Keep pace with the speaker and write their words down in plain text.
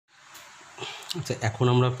আচ্ছা, এখন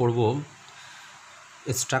আমরা পড়ব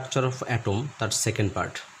স্ট্রাকচার অফ অ্যাটম, তার সেকেন্ড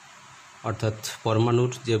পার্ট, অর্থাৎ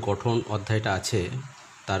পরমাণুর যে গঠন অধ্যায়টা আছে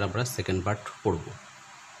তার আমরা সেকেন্ড পার্ট পড়ব।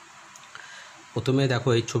 প্রথমে দেখো,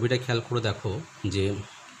 এই ছবিটা খেয়াল করে দেখো যে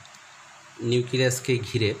নিউক্লিয়াসকে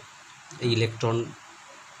ঘিরে এই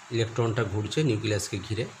ইলেকট্রনটা ঘুরছে নিউক্লিয়াসকে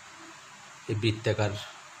ঘিরে। এই বৃত্তাকার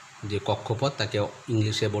যে কক্ষপথ, তাকে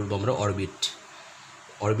ইংলিশে বলবো আমরা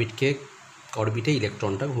অরবিটে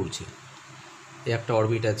ইলেকট্রনটা ঘুরছে। এই একটা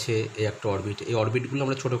অরবিট আছে, এই একটা অরবিট। এই অরবিটগুলো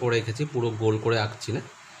আমরা ছোটো করে রেখেছি, পুরো গোল করে আঁকছি না,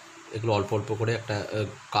 এগুলো অল্প অল্প করে একটা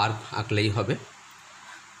কার্ভ আঁকলেই হবে।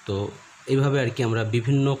 তো এইভাবে আর কি আমরা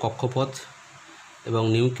বিভিন্ন কক্ষপথ এবং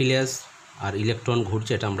নিউক্লিয়াস আর ইলেকট্রন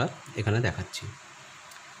ঘুরছে, এটা আমরা এখানে দেখাচ্ছি।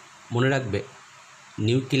 মনে রাখবে,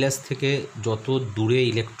 নিউক্লিয়াস থেকে যত দূরে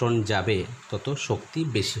ইলেকট্রন যাবে তত শক্তি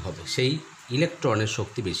বেশি হবে, সেই ইলেকট্রনের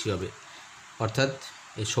শক্তি বেশি হবে। অর্থাৎ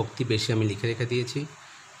এই শক্তি বেশি আমি লিখে রেখে দিয়েছি।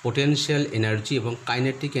 পোটেনশিয়াল এনার্জি এবং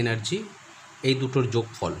কাইনেটিক এনার্জি, এই দুটোর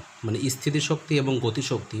যোগফল, মানে স্থিতিশক্তি এবং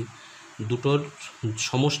গতিশক্তি দুটোর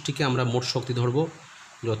সমষ্টিকে আমরা মোট শক্তি ধরব।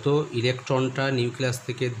 যত ইলেকট্রনটা নিউক্লিয়াস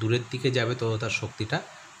থেকে দূরের দিকে যাবে তত তার শক্তিটা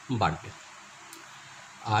বাড়বে,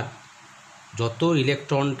 আর যত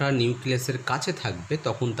ইলেকট্রনটা নিউক্লিয়াসের কাছে থাকবে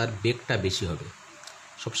তখন তার বেগটা বেশি হবে।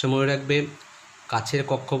 সবসময় মনে রাখবে, কাছের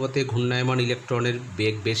কক্ষপথে ঘূর্ণায়মান ইলেকট্রনের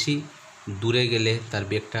বেগ বেশি, দূরে গেলে তার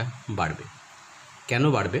বেগটা বাড়বে। কেন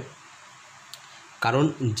বাড়বে? কারণ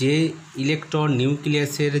যে ইলেকট্রন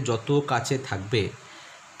নিউক্লিয়াসের যত কাছে থাকবে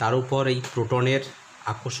তার উপর এই প্রোটনের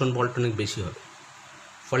আকর্ষণ বলটা অনেক বেশি হবে,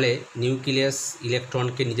 ফলে নিউক্লিয়াস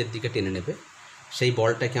ইলেকট্রনকে নিজের দিকে টেনে নেবে। সেই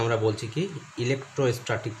বলটাকে আমরা বলছি কি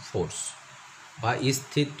ইলেকট্রোস্ট্যাটিক ফোর্স বা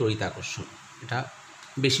স্থির তড়িৎ আকর্ষণ। এটা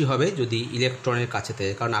বেশি হবে যদি ইলেকট্রনের কাছে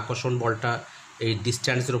থাকে, কারণ আকর্ষণ বলটা এই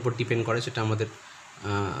ডিস্ট্যান্সের উপর ডিপেন্ড করে, সেটা আমাদের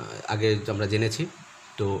আগে আমরা জেনেছি।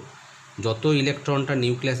 তো যত ইলেকট্রনটা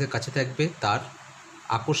নিউক্লিয়াসের কাছে থাকবে তার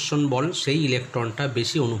আকর্ষণ বল সেই ইলেকট্রনটা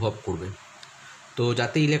বেশি অনুভব করবে। তো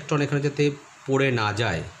যাতে ইলেকট্রন এখানে যাতে পড়ে না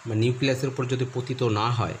যায় বা নিউক্লিয়াসের উপর যদি পতিত না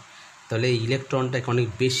হয়, তাহলে এই ইলেকট্রনটাকে অনেক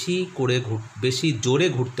বেশি জোরে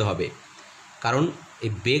ঘুরতে হবে। কারণ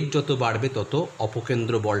এই বেগ যত বাড়বে তত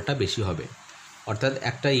অপকেন্দ্র বলটা বেশি হবে। অর্থাৎ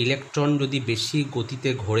একটা ইলেকট্রন যদি বেশি গতিতে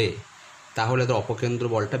ঘোরে তাহলে তার অপকেন্দ্র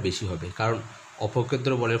বলটা বেশি হবে, কারণ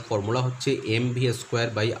অপকেন্দ্র বলের ফর্মুলা হচ্ছে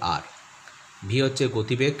mv²/r। ভি হচ্ছে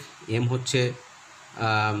গতিবেগ, এম হচ্ছে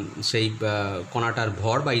সেই কণাটার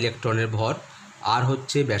ভর বা ইলেকট্রনের ভর, আর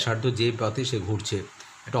হচ্ছে ব্যাসার্ধ যে পথে সে ঘুরছে,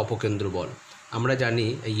 এটা অপকেন্দ্র বল। আমরা জানি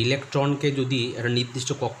এই ইলেকট্রনকে যদি একটা নির্দিষ্ট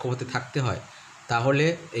কক্ষপথে থাকতে হয় তাহলে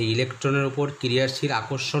এই ইলেকট্রনের উপর ক্রিয়াশীল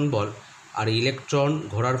আকর্ষণ বল আর ইলেকট্রন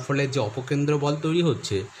ঘোরার ফলে যে অপকেন্দ্র বল তৈরি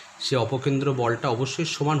হচ্ছে সে অপকেন্দ্র বলটা অবশ্যই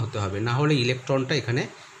সমান হতে হবে, না হলে ইলেকট্রনটা এখানে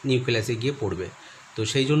নিউক্লিয়াসে গিয়ে পড়বে। তো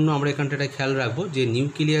সেই জন্য আমরা এখানটা খেয়াল রাখবো যে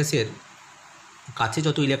নিউক্লিয়াসের কাছে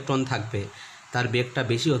যত ইলেকট্রন থাকবে তার বেগটা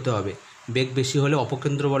বেশি হতে হবে। বেগ বেশি হলে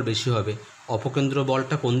অপকেন্দ্র বল বেশি হবে। অপকেন্দ্র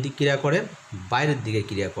বলটা কোন দিক ক্রিয়া করে? বাইরের দিকে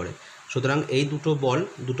ক্রিয়া করে। সুতরাং এই দুটো বল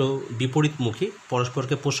দুটো বিপরীতমুখী,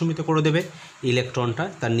 পরস্পরকে প্রশমিত করে দেবে, ইলেকট্রনটা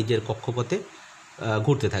তার নিজের কক্ষপথে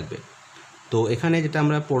ঘুরতে থাকবে। তো এখানে যেটা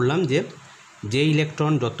আমরা পড়লাম যে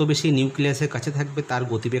ইলেকট্রন যত বেশি নিউক্লিয়াসের কাছে থাকবে তার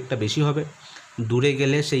গতিবেগটা বেশি হবে, দূরে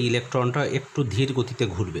গেলে সেই ইলেকট্রনটা একটু ধীর গতিতে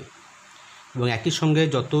ঘুরবে। এবং একই সঙ্গে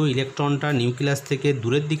যত ইলেকট্রনটা নিউক্লিয়াস থেকে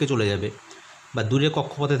দূরের দিকে চলে যাবে বা দূরে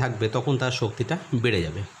কক্ষপথে থাকবে তখন তার শক্তিটা বেড়ে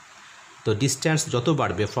যাবে। তো ডিস্ট্যান্স যত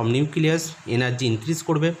বাড়বে ফ্রম নিউক্লিয়াস, এনার্জি ইনক্রিজ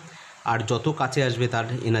করবে, আর যত কাছে আসবে তার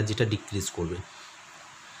এনার্জিটা ডিক্রিজ করবে।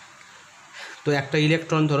 তো একটা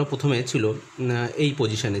ইলেকট্রন ধরো প্রথমে ছিল এই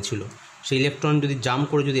পজিশানে ছিল, সেই ইলেকট্রন যদি জাম্প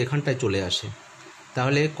করে যদি এখানটায় চলে আসে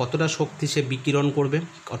তাহলে কতটা শক্তি সে বিকিরণ করবে?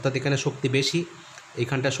 অর্থাৎ এখানে শক্তি বেশি,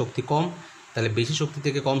 এখানটা শক্তি কম, তাহলে বেশি শক্তি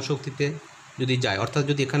থেকে কম শক্তিতে যদি যায়, অর্থাৎ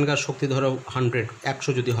যদি এখানকার শক্তি ধরো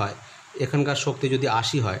 100 যদি হয়, এখানকার শক্তি যদি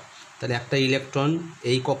 80 হয়, তাহলে একটা ইলেকট্রন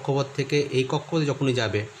এই কক্ষপথ থেকে এই কক্ষপথে যখনই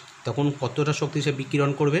যাবে তখন কতটা শক্তি সে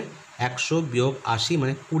বিকিরণ করবে? 100 - 80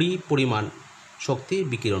 মানে 20 পরিমাণ শক্তি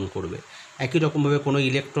বিকিরণ করবে। একই রকমভাবে কোনো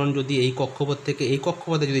ইলেকট্রন যদি এই কক্ষপথ থেকে এই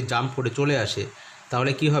কক্ষপথে যদি জাম্প করে চলে আসে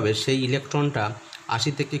তাহলে কি হবে? সেই ইলেকট্রনটা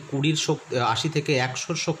 80 থেকে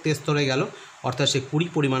 100 শক্তি স্তরে গেল, অর্থাৎ সে 20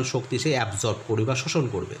 পরিমাণ শক্তি সে অ্যাবজর্ব করবে বা শোষণ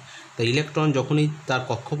করবে। তাই ইলেকট্রন যখনই তার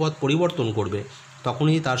কক্ষপথ পরিবর্তন করবে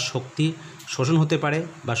তখনই তার শক্তি শোষণ হতে পারে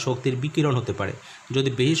বা শক্তির বিকিরণ হতে পারে। যদি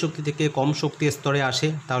বেশি শক্তি থেকে কম শক্তি স্তরে আসে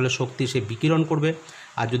তাহলে শক্তি সে বিকিরণ করবে,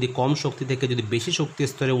 আর যদি কম শক্তি থেকে যদি বেশি শক্তি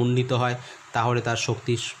স্তরে উন্নীত হয় তাহলে তার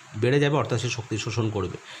শক্তি বেড়ে যাবে, অর্থাৎ সে শক্তি শোষণ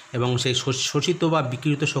করবে। এবং সেই শোষিত বা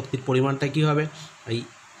বিকিরিত শক্তির পরিমাণটা কী হবে? এই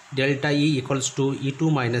delta E equals to E2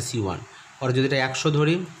 - E1। অর্থাৎ যদি এটা 100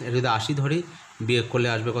 ধরি, এটা যদি 80 ধরি, বিয়োগ করলে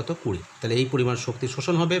আসবে কত? 20। তাহলে এই পরিমাণ শক্তি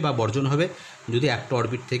শোষণ হবে বা বর্জন হবে যদি একটা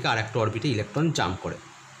অরবিট থেকে আর একটা অরবিটে ইলেকট্রন জাম্প করে।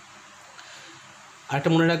 আরেকটা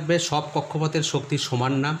মনে রাখবে, সব কক্ষপথের শক্তি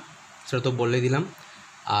সমান না, সেটা তো বলে দিলাম।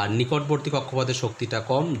 আর নিকটবর্তী কক্ষপথের শক্তিটা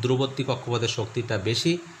কম, দূরবর্তী কক্ষপথের শক্তিটা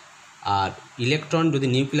বেশি। আর ইলেকট্রন যদি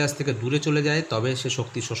নিউক্লিয়াস থেকে দূরে চলে যায় তবে সে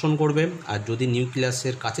শক্তি শোষণ করবে, আর যদি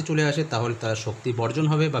নিউক্লিয়াসের কাছে চলে আসে তাহলে তার শক্তি বর্জন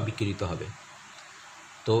হবে বা বিকিরিত হবে।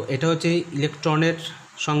 তো এটা হচ্ছে ইলেকট্রনের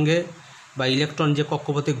সঙ্গে, বা ইলেকট্রন যে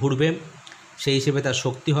কক্ষপথে ঘুরবে সেই হিসেবে তার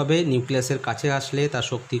শক্তি হবে। নিউক্লিয়াসের কাছে আসলে তার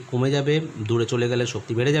শক্তি কমে যাবে, দূরে চলে গেলে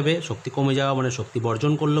শক্তি বেড়ে যাবে। শক্তি কমে যাওয়া মানে শক্তি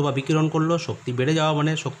বর্জন করলো বা বিকিরণ করলো, শক্তি বেড়ে যাওয়া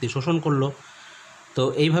মানে শক্তি শোষণ করলো। তো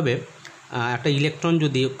এইভাবে একটা ইলেকট্রন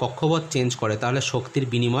যদি কক্ষপথ চেঞ্জ করে তাহলে শক্তির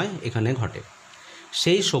বিনিময় এখানে ঘটে।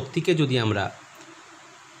 সেই শক্তিকে যদি আমরা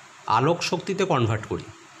আলোক শক্তিতে কনভার্ট করি,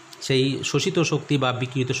 সেই শোষিত শক্তি বা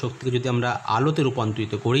বিকিরিত শক্তিকে যদি আমরা আলোতে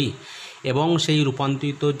রূপান্তরিত করি, এবং সেই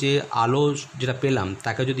রূপান্তরিত যে আলো যেটা পেলাম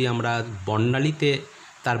তাকে যদি আমরা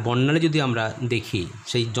তার বর্ণালী যদি আমরা দেখি,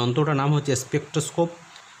 সেই যন্ত্রটার নাম হচ্ছে স্পেকট্রোস্কোপ।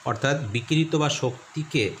 অর্থাৎ বিকিরিত বা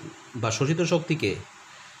শক্তিকে বা শোষিত শক্তিকে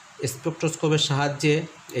স্পেকট্রোস্কোপের সাহায্যে,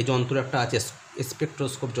 এই যন্ত্র একটা আছে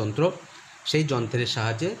স্পেকট্রোস্কোপ যন্ত্র, সেই যন্ত্রের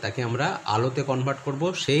সাহায্যে তাকে আমরা আলোতে কনভার্ট করব।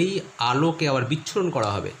 সেই আলোকে আবার বিচ্ছুরণ করা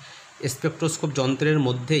হবে। স্পেকট্রোস্কোপ যন্ত্রের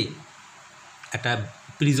মধ্যেই একটা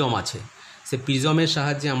প্রিজম আছে, সে প্রিজমের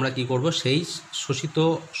সাহায্যে আমরা কি করব, সেই শোষিত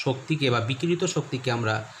শক্তিকে বা বিকিরিত শক্তিকে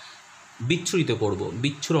আমরা বিচ্ছুরিত করব,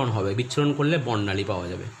 বিচ্ছুরণ হবে। বিচ্ছুরণ করলে বর্ণালী পাওয়া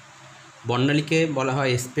যাবে। বর্ণালীকে বলা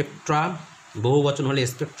হয় স্পেকট্রা, বহু বচন হলে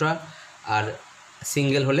স্পেকট্রা, আর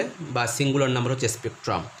সিঙ্গেল হলে বা সিঙ্গুলার নাম্বার হচ্ছে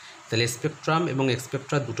স্পেকট্রাম। তাহলে স্পেকট্রাম এবং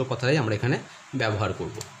স্পেকট্রা দুটো কথাই আমরা এখানে ব্যবহার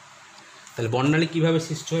করব। তাহলে বর্ণালী কীভাবে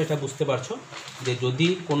সৃষ্টি হয় এটা বুঝতে পারছো, যে যদি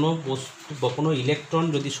কোনো বস্তু বা কোনো ইলেকট্রন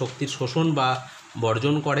যদি শক্তির শোষণ বা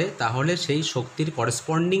বর্জন করে তাহলে সেই শক্তির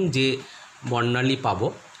করেসপন্ডিং যে বর্ণালী পাবো,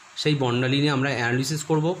 সেই বর্ণালী নিয়ে আমরা অ্যানালিসিস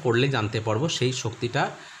করলে জানতে পারবো সেই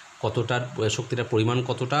শক্তিটার পরিমাণ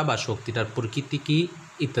কতটা বা শক্তিটার প্রকৃতি কী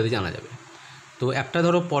ইত্যাদি জানা যাবে। তো একটা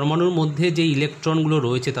ধরো পরমাণুর মধ্যে যে ইলেকট্রনগুলো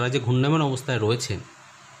রয়েছে তারা যে ঘূর্ণায়মান অবস্থায় রয়েছে,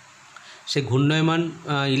 সেই ঘূর্ণায়মান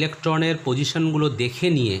ইলেকট্রনের পজিশনগুলো দেখে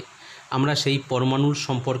নিয়ে আমরা সেই পরমাণুর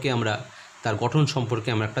সম্পর্কে তার গঠন সম্পর্কে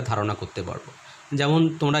আমরা একটা ধারণা করতে পারবো। যেমন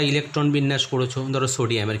তোমরা ইলেকট্রন বিন্যাস করেছো, ধরো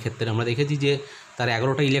সোডিয়ামের ক্ষেত্রে আমরা দেখেছি যে তার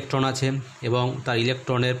 11টা ইলেকট্রন আছে এবং তার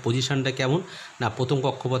ইলেকট্রনের পজিশনটা কেমন না, প্রথম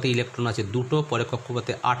কক্ষপথে ইলেকট্রন আছে 2টো, পরের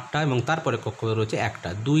কক্ষপথে 8টা এবং তারপরে কক্ষপথে রয়েছে 1টা,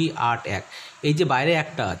 2, 8, 1। এই যে বাইরে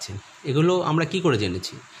 1টা আছে, এগুলো আমরা কি করে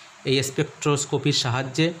জেনেছি? এই স্পেকট্রোস্কোপির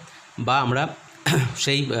সাহায্যে, বা আমরা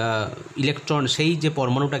সেই ইলেকট্রন, সেই যে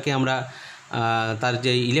পরমাণুটাকে আমরা তার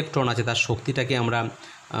যে ইলেকট্রন আছে তার শক্তিটাকে আমরা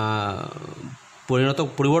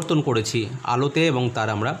পরিবর্তন করেছি আলোতে, এবং তার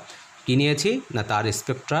আমরা কী নিয়েছি না, তার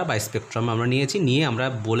স্পেকট্রা বা স্পেকট্রাম আমরা নিয়ে আমরা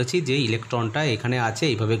বলেছি যে ইলেকট্রনটা এখানে আছে,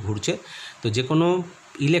 এইভাবে ঘুরছে। তো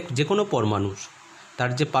যে কোনো পরমাণুর তার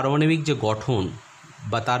যে পারমাণবিক যে গঠন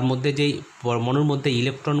বা তার মধ্যে যেই পরমাণুর মধ্যে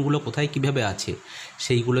ইলেকট্রনগুলো কোথায় কীভাবে আছে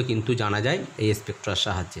সেইগুলো কিন্তু জানা যায় এই স্পেকট্রার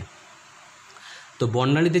সাহায্যে। তো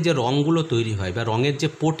বর্ণালীতে যে রঙগুলো তৈরি হয় বা রঙের যে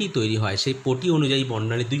পটি তৈরি হয়, সেই পটি অনুযায়ী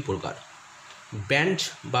বর্ণালী 2 প্রকার, ব্যান্ড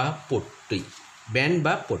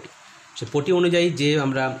বা পটি। সে পটি অনুযায়ী যে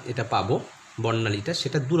আমরা এটা পাবো বর্ণালীটা,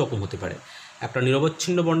 সেটা 2 রকম হতে পারে। একটা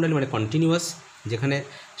নিরবচ্ছিন্ন বর্ণালী মানে কন্টিনিউয়াস, যেখানে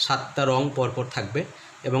 7টা রং পরপর থাকবে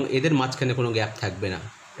এবং এদের মাঝখানে কোনো গ্যাপ থাকবে না।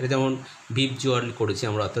 এটা যেমন ভিজুয়াল করেছি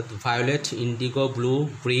আমরা, অর্থাৎ violet, Indigo, blue,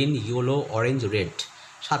 green, yellow, orange, red,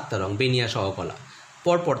 7টা রং বেনিয়া সহকলা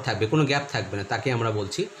পরপর থাকবে, কোনো গ্যাপ থাকবে না, তাকে আমরা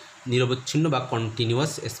বলছি নিরবচ্ছিন্ন বা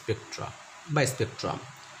কন্টিনিউয়াস স্পেকট্রাম।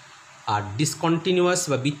 আর ডিসকন্টিনিউয়াস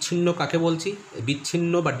বা বিচ্ছিন্ন কাকে বলছি?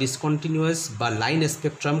 বিচ্ছিন্ন বা ডিসকন্টিনিউয়াস বা লাইন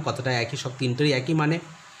স্পেকট্রাম কথাটা একই, সব তিনটেরই একই মানে।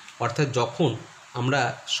 অর্থাৎ যখন আমরা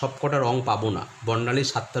সবকটা রং পাবো না, বর্ণালীর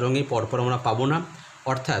 7টা রঙেই পরপর আমরা পাবো না।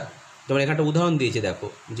 অর্থাৎ যেমন এখানে একটা উদাহরণ দিয়েছে, দেখো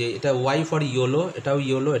যে এটা ওয়াই ফর ইয়েলো, এটাও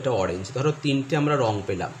ইয়েলো, এটাও অরেঞ্জ। ধরো 3টে আমরা রং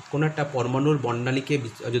পেলাম, কোনো একটা পরমাণুর বর্ণালীকে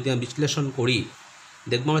যদি আমরা বিশ্লেষণ করি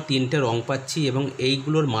দেখবো আমরা 3টে রং পাচ্ছি, এবং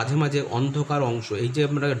এইগুলোর মাঝে মাঝে অন্ধকার অংশ, এই যে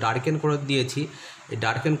আমরা ডার্কেন করে দিয়েছি, এই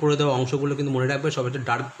ডার্কেন করে দেওয়া অংশগুলো কিন্তু মনে রাখবে সব একটা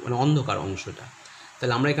ডার্ক মানে অন্ধকার অংশটা।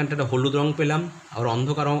 তাহলে আমরা এখানটা একটা হলুদ রং পেলাম, আবার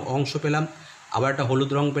অন্ধকার অংশ পেলাম, আবার একটা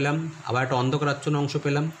হলুদ রং পেলাম, আবার একটা অন্ধকারাচ্ছন্ন অংশ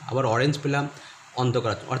পেলাম, আবার অরেঞ্জ পেলাম,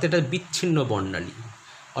 অন্ধকারাচ্ছন্ন। অর্থাৎ এটা বিচ্ছিন্ন বর্ণালী,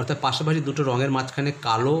 অর্থাৎ পাশাপাশি দুটো রঙের মাঝখানে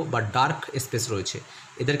কালো বা ডার্ক স্পেস রয়েছে,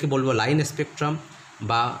 এদেরকে বলবো লাইন স্পেকট্রাম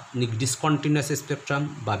বা ডিসকন্টিনিউয়াস স্পেকট্রাম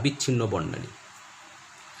বা বিচ্ছিন্ন বর্ণালী।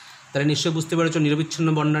 তাহলে নিশ্চয়ই বুঝতে পেরেছ নিরবিচ্ছিন্ন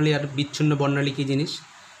বর্ণালী আর বিচ্ছিন্ন বর্ণালী কী জিনিস।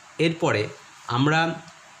 এরপরে আমরা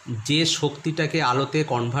যে শক্তিটাকে আলোতে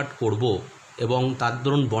কনভার্ট করব এবং তার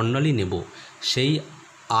দরুন বর্ণালী নেব, সেই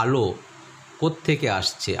আলো কোত্থেকে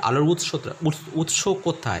আসছে, আলোর উৎস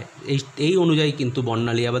কোথায়, এই অনুযায়ী কিন্তু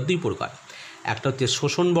বর্ণালী আবার 2 প্রকার। একটা হচ্ছে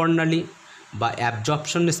শোষণ বর্ণালী বা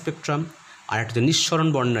অ্যাবজর্পশন স্পেকট্রাম, আর একটা হচ্ছে নিঃসরণ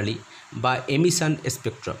বর্ণালী বা এমিশন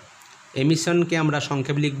স্পেকট্রাম। এমিশনকে আমরা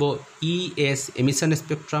সংক্ষেপে লিখব ইএস, এমিশন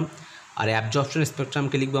স্পেকট্রাম, আর অ্যাবজর্পশন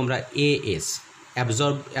স্পেকট্রামকে লিখব আমরা এএস,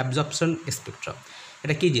 অ্যাবজর্পশন স্পেকট্রাম।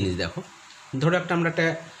 এটা কী জিনিস দেখো, ধরো আমরা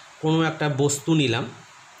কোনো একটা বস্তু নিলাম,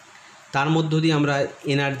 তার মধ্য দিয়ে আমরা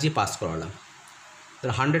এনার্জি পাস করালাম,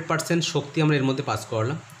 100% শক্তি আমরা এর মধ্যে পাস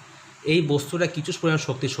করালাম। এই বস্তুটা কিছু পরিমাণ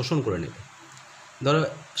শক্তি শোষণ করে নেবে, ধরো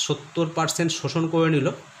 70% শোষণ করে নিল,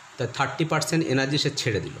 তাই 30% এনার্জি সে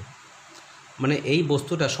ছেড়ে দিল। মানে এই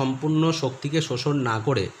বস্তুটা সম্পূর্ণ শক্তিকে শোষণ না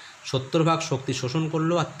করে 70 ভাগ শক্তি শোষণ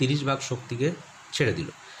করলো আর 30 ভাগ শক্তিকে ছেড়ে দিল।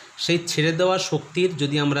 সেই ছেড়ে দেওয়া শক্তির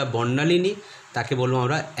যদি আমরা বর্ণালী নিই, তাকে বলবো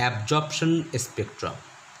আমরা অ্যাবজর্পশন স্পেকট্রাম,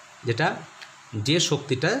 যেটা যে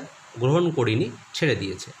শক্তিটা গ্রহণ করিনি ছেড়ে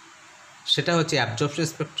দিয়েছে, সেটা হচ্ছে অ্যাবজর্পশন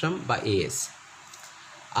স্পেকট্রাম বা এএস।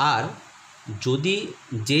 আর যদি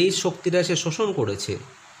যেই শক্তিটা সে শোষণ করেছে,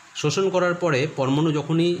 শোষণ করার পরে পরমাণু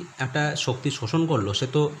যখনই একটা শক্তি শোষণ করলো, সে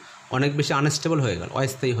তো অনেক বেশি আনস্টেবল হয়ে গেল,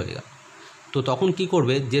 অস্থায়ী হয়ে গেল। তো তখন কি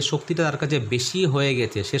করবে, যে শক্তিটা তার কাছে বেশি হয়ে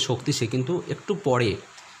গেছে সে শক্তি সে কিন্তু একটু পরে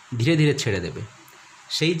ধীরে ধীরে ছেড়ে দেবে।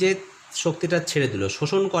 সেই যে শক্তিটা ছেড়ে দিল,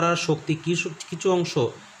 শোষণ করার শক্তি কিছু অংশ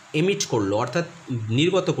এমিট করলো, অর্থাৎ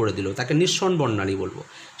নির্গত করে দিল, তাকে নিঃসরণ বর্ণালী বলবো।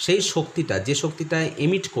 সেই শক্তিটা, যে শক্তিটা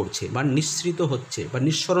এমিট করছে বা নিঃসৃত হচ্ছে বা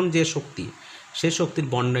নিঃসরণ যে শক্তি, সেই শক্তির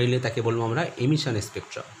বর্ণালী তাকে বলবো আমরা এমিশন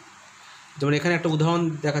স্পেকট্রাম। যেমন এখানে একটা উদাহরণ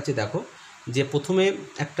দেখাচ্ছি, দেখো যে প্রথমে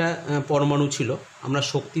একটা পরমাণু ছিল, আমরা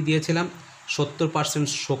শক্তি দিয়েছিলাম 70%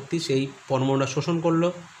 শক্তি, সেই পরমাণুটা শোষণ করলো।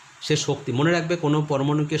 সে শক্তি, মনে রাখবে কোনো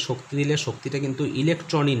পরমাণুকে শক্তি দিলে শক্তিটা কিন্তু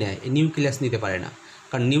ইলেকট্রনই নেয়, নিউক্লিয়াস নিতে পারে না,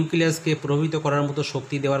 কারণ নিউক্লিয়াসকে প্রভাবিত করার মতো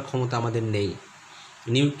শক্তি দেওয়ার ক্ষমতা আমাদের নেই।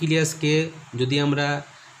 নিউক্লিয়াসকে যদি আমরা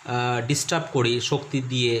ডিস্টার্ব করি শক্তি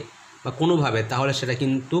দিয়ে বা কোনোভাবে, তাহলে সেটা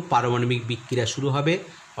কিন্তু পারমাণবিক বিক্রিয়া শুরু হবে,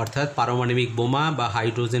 অর্থাৎ পারমাণবিক বোমা বা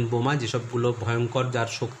হাইড্রোজেন বোমা, যেসবগুলো ভয়ঙ্কর যার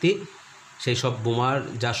শক্তি, সেই সব বোমার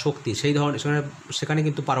যা শক্তি, সেই ধরনের সেখানে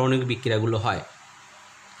কিন্তু পারমাণবিক বিক্রিয়াগুলো হয়।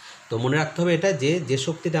 তো মনে রাখতে হবে এটা, যে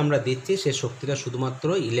শক্তিটা আমরা দিচ্ছি সেই শক্তিটা শুধুমাত্র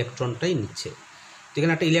ইলেকট্রনটাই নিচ্ছে।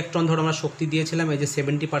 যেখানে একটা ইলেকট্রন ধরো আমরা শক্তি দিয়েছিলাম, এই যে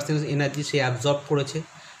 70% এনার্জি সে অ্যাবজর্ব করেছে,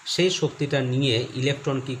 সেই শক্তিটা নিয়ে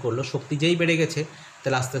ইলেকট্রন কী করলো, শক্তি যেই বেড়ে গেছে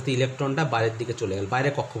তাহলে আস্তে আস্তে ইলেকট্রনটা বাইরের দিকে চলে গেল,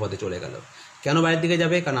 বাইরের কক্ষপথে চলে গেল। কেন বাইরের দিকে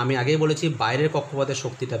যাবে, কারণ আমি আগেই বলেছি বাইরের কক্ষপথের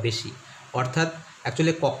শক্তিটা বেশি, অর্থাৎ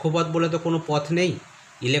অ্যাকচুয়ালি কক্ষপথ বলে তো কোনো পথ নেই,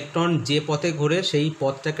 ইলেকট্রন যে পথে ঘোরে সেই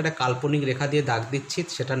পথটাকে একটা কাল্পনিক রেখা দিয়ে দাগ দিচ্ছি,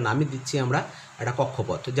 সেটার নামই দিচ্ছি আমরা একটা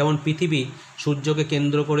কক্ষপথ। যেমন পৃথিবী সূর্যকে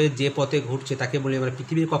কেন্দ্র করে যে পথে ঘুরছে তাকে বলি আমরা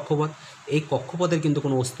পৃথিবীর কক্ষপথ। এই কক্ষপথের কিন্তু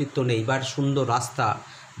কোনো অস্তিত্ব নেই, বা সুন্দর রাস্তা,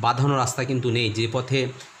 বাঁধানো রাস্তা কিন্তু নেই, যে পথে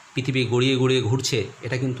পৃথিবী গড়িয়ে গড়িয়ে ঘুরছে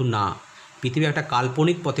এটা কিন্তু না। পৃথিবী একটা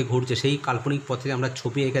কাল্পনিক পথে ঘুরছে, সেই কাল্পনিক পথে আমরা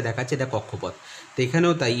ছবি এঁকে দেখাচ্ছি, এটা কক্ষপথ। তো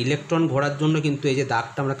এখানেও তাই, ইলেকট্রন ঘোরার জন্য কিন্তু এই যে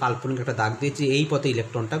দাগটা আমরা কাল্পনিক একটা দাগ দিয়েছি, এই পথে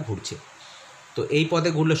ইলেকট্রনটা ঘুরছে। তো এই পথে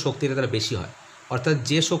ঘুরলে শক্তিটা তারা বেশি হয়, অর্থাৎ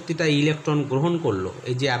যে শক্তিটা ইলেকট্রন গ্রহণ করলো,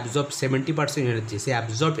 এই যে অ্যাবজর্ব 70% এনার্জি, সেই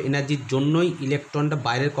অ্যাবজর্ব এনার্জির জন্যই ইলেকট্রনটা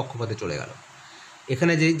বাইরের কক্ষপথে চলে গেল।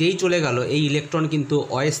 এখানে যেই চলে গেল, এই ইলেকট্রন কিন্তু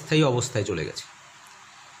অস্থায়ী অবস্থায় চলে গেছে,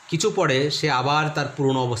 কিছু পরে সে আবার তার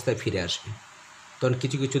পুরনো অবস্থায় ফিরে আসবে, তখন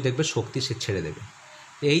কিছু কিছু দেখবে শক্তি সে ছেড়ে দেবে।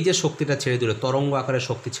 এই যে শক্তিটা ছেড়ে দিল, তরঙ্গ আকারে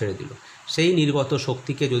শক্তি ছেড়ে দিল, সেই নির্গত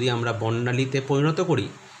শক্তিকে যদি আমরা বর্ণালীতে পরিণত করি,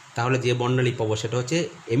 তাহলে যে বর্ণালী পাবো সেটা হচ্ছে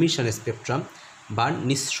এমিশন স্পেকট্রাম বা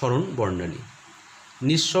নিঃসরণ বর্ণালী।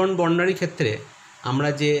 নিঃসরণ বর্ণালীর ক্ষেত্রে আমরা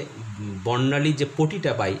যে বর্ণালী যে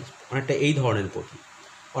পটিটা পাই, অনেকটা এই ধরনের পটি,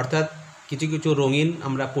 অর্থাৎ কিছু কিছু রঙিন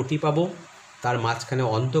আমরা পটি পাবো, তার মাঝখানে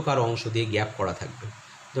অন্ধকার অংশ দিয়ে গ্যাপ করা থাকবে।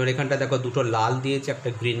 যেমন এখানটা দেখো দুটো লাল দিয়েছে, একটা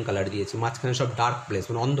গ্রিন কালার দিয়েছে, মাঝখানে সব ডার্ক প্লেস,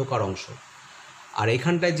 মানে অন্ধকার অংশ। আর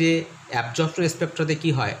এখানটায় যে অ্যাবজর্পশন স্পেকট্রাতে কী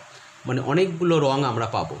হয়, মানে অনেকগুলো রঙ আমরা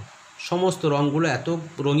পাবো, সমস্ত রঙগুলো এত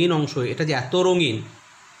রঙিন অংশ, এটা যে এত রঙিন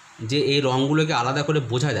যে এই রঙগুলোকে আলাদা করে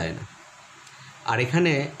বোঝা যায় না। আর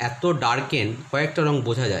এখানে এত ডার্কেন, কয়েকটা রঙ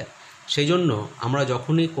বোঝা যায়। সেই জন্য আমরা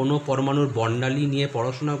যখনই কোনো পরমাণুর বর্ণালী নিয়ে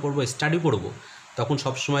পড়াশোনা করব, স্টাডি করব, তখন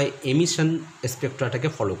সবসময় এমিশন স্পেকট্রাটাকে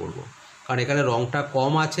ফলো করব, কারণ এখানে রঙটা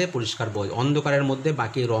কম আছে, পরিষ্কার অন্ধকারের মধ্যে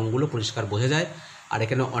বাকি রঙগুলো পরিষ্কার বোঝা যায়। আর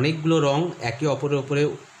এখানে অনেকগুলো রঙ একে অপরের উপরে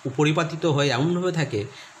উপরিপাতিত হয়ে এমনভাবে থাকে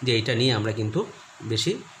যে এইটা নিয়ে আমরা কিন্তু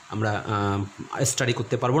বেশি আমরা স্টাডি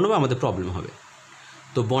করতে পারবো না বা আমাদের প্রবলেম হবে।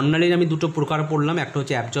 তো বর্ণালীর আমি দুটো প্রকার পড়লাম, একটা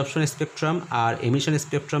হচ্ছে অ্যাবজর্পশন স্পেকট্রাম আর এমিশন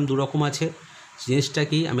স্পেকট্রাম, দু রকম আছে। জিনিসটা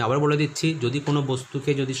কি আমি আবার বলে দিচ্ছি, যদি কোনো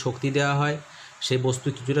বস্তুকে যদি শক্তি দেওয়া হয়, সেই বস্তু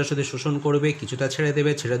কিছুটা সাথে শোষণ করবে, কিছুটা ছেড়ে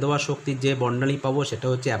দেবে, ছেড়ে দেওয়া শক্তির যে বর্ণালী পাবো সেটা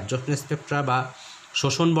হচ্ছে অ্যাবজর্পশন স্পেকট্রাম বা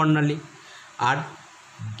শোষণ বর্ণালী। আর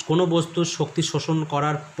কোনো বস্তুর শক্তি শোষণ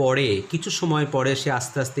করার পরে কিছু সময় পরে সে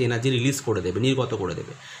আস্তে আস্তে এনার্জি রিলিজ করে দেবে, নির্গত করে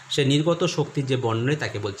দেবে, সে নির্গত শক্তির যে বর্ণালী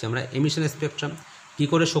তাকে বলছি আমরা এমিশন স্পেকট্রাম। কী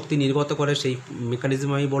করে শক্তি নির্গত করে সেই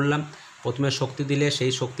মেকানিজম আমি বললাম। প্রথমে শক্তি দিলে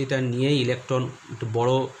সেই শক্তিটা নিয়ে ইলেকট্রন একটু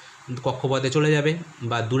বড় কক্ষপথে চলে যাবে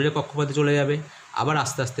বা দূরের কক্ষপথে চলে যাবে। আবার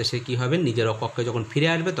আস্তে আস্তে সে কী হবে, নিজের কক্ষে যখন ফিরে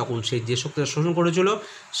আসবে তখন সে যে শক্তিটা শোষণ করেছিল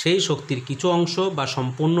সেই শক্তির কিছু অংশ বা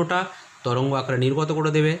সম্পূর্ণটা তরঙ্গ আকারে নির্গত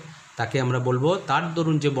করে দেবে। তাকে আমরা বলবো, তার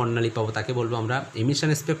দরুন যে বর্ণালী পাবো তাকে বলবো আমরা এমিশন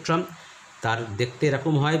স্পেকট্রাম। তার দেখতে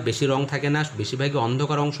এরকম হয়, বেশি রং থাকে না, বেশিরভাগই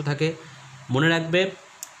অন্ধকার অংশ থাকে। মনে রাখবে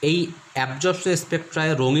এই অ্যাবজর্পশন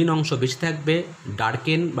স্পেকট্রায় রঙিন অংশ বেশি থাকবে,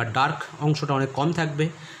 ডার্ক অংশটা অনেক কম থাকবে,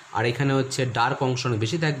 আর এখানে হচ্ছে ডার্ক অংশ অনেক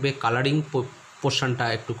বেশি থাকবে, কালারিং পোর্শনটা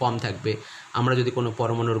একটু কম থাকবে। আমরা যদি কোনো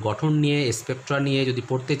পরমাণুর গঠন নিয়ে স্পেকট্রা নিয়ে যদি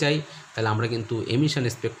পড়তে চাই তাহলে আমরা কিন্তু এমিশন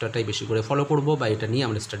স্পেকট্রাটাই বেশি করে ফলো করব বা এটা নিয়ে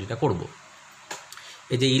আমরা স্টাডিটা করব।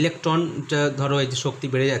 এই যে ইলেকট্রনটা ধরো এই যে শক্তি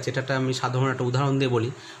বেড়ে যাচ্ছে, এটা আমি সাধারণ একটা উদাহরণ দিয়ে বলি।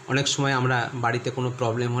 অনেক সময় আমরা বাড়িতে কোনো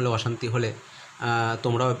প্রবলেম হলে, অশান্তি হলে,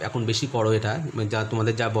 তোমরাও এখন বেশি করো এটা, যা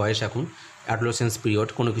তোমাদের যা বয়স এখন অ্যাডোলেসেন্স পিরিয়ড,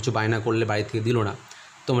 কোনো কিছু বায়না করলে বাড়ি থেকে দিল না,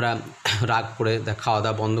 তোমরা রাগ করে খাওয়া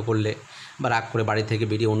দাওয়া বন্ধ করলে বা রাগ করে বাড়ি থেকে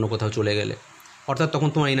বেরিয়ে অন্য কোথাও চলে গেলে, অর্থাৎ তখন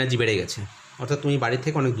তোমার এনার্জি বেড়ে গেছে, অর্থাৎ তুমি বাড়ি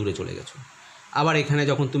থেকে অনেক দূরে চলে গেছো। আবার এখানে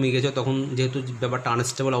যখন তুমি গেছো তখন যেহেতু ব্যাপারটা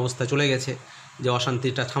আনস্টেবল অবস্থা চলে গেছে, যে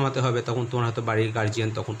অশান্তিটা থামাতে হবে, তখন তোমার হয়তো বাড়ির গার্জিয়ান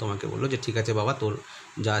তখন তোমাকে বললো যে ঠিক আছে বাবা, তোর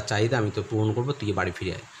যা চাহিদা আমি তো পূরণ করবো, তুই বাড়ি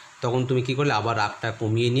ফিরে আয়। তখন তুমি কী করলে, আবার রাগটা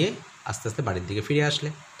কমিয়ে নিয়ে আস্তে আস্তে বাড়ির দিকে ফিরে আসলে,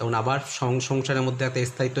 তখন আবার সংসারের মধ্যে একটা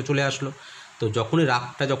স্থায়িত্ব চলে আসলো। তো যখনই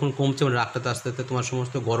রাগটা যখন কমছে, মানে রাগটা তো আস্তে আস্তে তোমার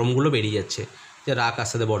সমস্ত গরমগুলো বেরিয়ে যাচ্ছে, যে রাগ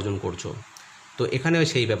আস্তে আস্তে বর্জন করছো। তো এখানে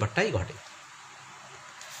সেই ব্যাপারটাই ঘটে।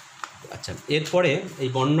 আচ্ছা, এরপরে এই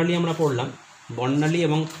বর্ণালী আমরা পড়লাম, বর্ণালী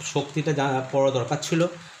এবং শক্তিটা যা পড়া দরকার ছিল,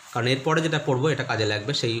 কারণ এরপরে যেটা পড়বো এটা কাজে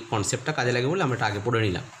লাগবে, সেই কনসেপ্টটা কাজে লাগবে বলে আমরা এটা আগে পড়ে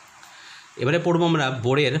নিলাম। এবারে পড়বো আমরা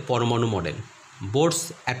বোরের পরমাণু মডেল, বোরস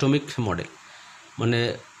অ্যাটমিক মডেল। মানে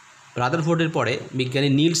রাদারফোর্ডের পরে বিজ্ঞানী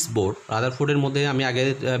নিলস বোর, রাদারফোর্ডের মধ্যে আমি আগের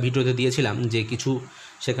ভিডিওতে দিয়েছিলাম যে কিছু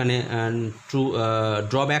সেখানে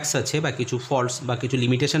ড্রব্যাকস আছে বা কিছু ফল্টস বা কিছু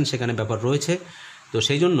লিমিটেশন সেখানে ব্যাপার রয়েছে। তো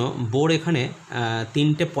সেই জন্য বোর এখানে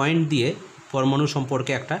 3টে পয়েন্ট দিয়ে পরমাণু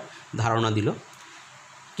সম্পর্কে একটা ধারণা দিল।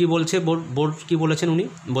 কি বলছে বোর কি বলেছেন উনি?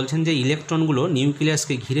 বলছেন যে ইলেকট্রনগুলো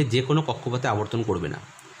নিউক্লিয়াসকে ঘিরে যে কোনো কক্ষপথে আবর্তন করবে না,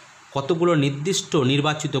 কতগুলো নির্দিষ্ট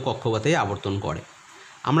নির্বাচিত কক্ষপথে আবর্তন করে।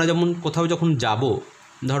 আমরা যেমন কোথাও যখন যাব,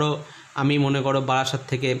 ধরো আমি মনে করো বারাসাত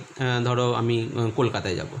থেকে ধরো আমি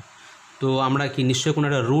কলকাতায় যাব, তো আমরা কি নিশ্চয়ই কোনো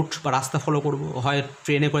একটা রুট বা রাস্তা ফলো করব, হয়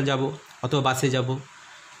ট্রেনে করে যাব অথবা বাসে যাব,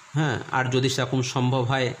 হ্যাঁ। আর যদি সেরকম সম্ভব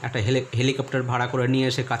হয় একটা হেলিকপ্টার ভাড়া করে নিয়ে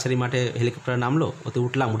এসে কাছারি মাঠে হেলিকপ্টারে নামলো, ওতে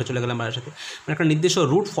উঠলাম, উঠে চলে গেলাম বারাসাতে, মানে একটা নির্দিষ্ট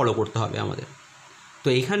রুট ফলো করতে হবে আমাদের। তো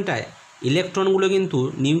এইখানটায় ইলেকট্রনগুলো কিন্তু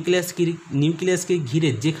নিউক্লিয়াসকে ঘিরে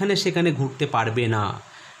যেখানে সেখানে ঘুরতে পারবে না,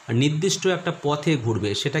 নির্দিষ্ট একটা পথে ঘুরবে।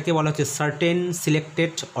 সেটাকে বলা হচ্ছে সার্টেন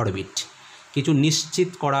সিলেক্টেড অরবিট, কিছু নিশ্চিত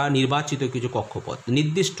করা নির্বাচিত কিছু কক্ষপথ,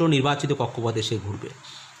 নির্দিষ্ট নির্বাচিত কক্ষপথে সে ঘুরবে।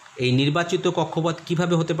 এই নির্বাচিত কক্ষপথ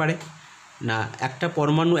কিভাবে হতে পারে না, একটা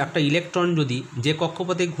পরমাণু, একটা ইলেকট্রন যদি যে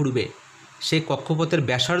কক্ষপথে ঘুরবে সেই কক্ষপথের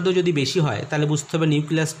ব্যাসার্ধ যদি বেশি হয় তাহলে বুঝতে হবে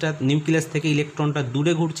নিউক্লিয়াস থেকে ইলেকট্রনটা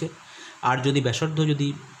দূরে ঘুরছে, আর যদি ব্যাসার্ধ যদি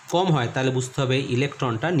কম হয় তাহলে বুঝতে হবে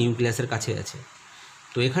ইলেকট্রনটা নিউক্লিয়াসের কাছে আছে।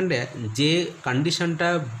 তো এখানটা যে কন্ডিশনটা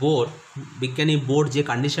বিজ্ঞানী বোর যে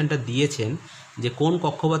কন্ডিশনটা দিয়েছেন যে কোন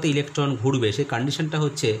কক্ষপথে ইলেকট্রন ঘুরবে, সেই কন্ডিশনটা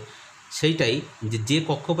হচ্ছে সেইটাই যে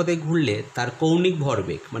কক্ষপথে ঘুরলে তার কৌণিক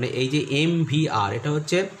ভরবেগ, মানে এই যে MVR, এটা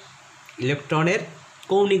হচ্ছে ইলেকট্রনের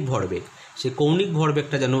কৌণিক ভরবেগ, সেই কৌণিক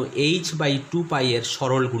ভরবেগটা যেন h/2π এর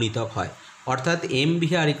সরল গুণিতক হয়, অর্থাৎ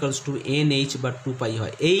MVR = NH/2π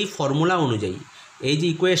হয়। এই ফর্মুলা অনুযায়ী, এই যে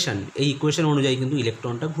ইকুয়েশন অনুযায়ী কিন্তু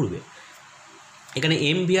ইলেকট্রনটা ঘুরবে। এখানে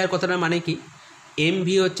MVR কথাটার মানে কি, MV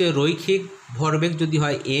হচ্ছে রৈখিক ভরবেগ যদি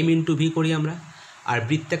হয় M×V করি আমরা, আর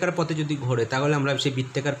বৃত্তাকার পথে যদি ঘোরে তাহলে আমরা সেই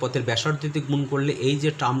বৃত্তাকার পথের ব্যাসার্ধতে গুণ করলে এই যে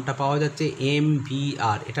টার্মটা পাওয়া যাচ্ছে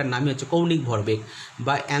MVR, এটার নামই হচ্ছে কৌণিক ভরবেগ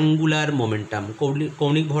বা অ্যাঙ্গুলার মোমেন্টাম।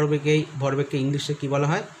 কৌণিক ভরবেগকে ইংলিশে কী বলা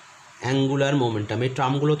হয়? Angular momentum. এই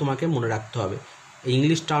টার্মগুলো তোমাকে মনে রাখতে হবে, এই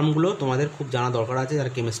ইংলিশ টার্মগুলো তোমাদের খুব জানা দরকার আছে,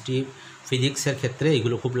 যারা কেমিস্ট্রি ফিজিক্সের ক্ষেত্রে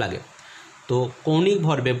এগুলো খুব লাগে। তো কৌণিক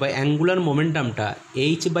ভরবেগ বা অ্যাঙ্গুলার মোমেন্টামটা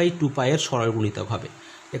h/2π এর সরল গুণিতক হবে।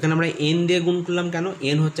 এখানে আমরা n দিয়ে গুণ করলাম কেন?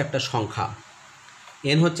 n হচ্ছে একটা সংখ্যা,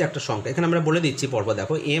 এখানে আমরা বলে দিচ্ছি পরপর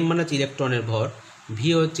দেখো। m মানে হচ্ছে ইলেকট্রনের ভর, v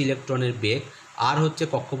হচ্ছে ইলেকট্রনের বেগ, r হচ্ছে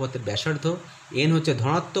কক্ষপথের ব্যাসার্ধ, n হচ্ছে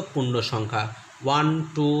ধনাত্মক পূর্ণ সংখ্যা 1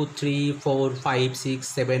 2 3 4 5 6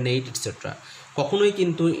 7 8 ইত্যাদি। কখনোই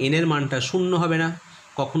কিন্তু n এর মানটা 0 হবে না,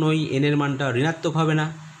 কখনোই n এর মানটা ঋণাত্মক হবে না,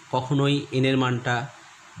 কখনোই n এর মানটা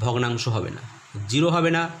ভগ্নাংশ হবে না, 0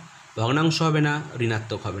 হবে না, ভগ্নাংশ হবে না,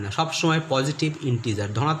 ঋণাত্মক হবে না, সবসময় পজিটিভ ইন্টিজার,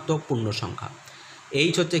 ধনাত্মক পূর্ণ সংখ্যা।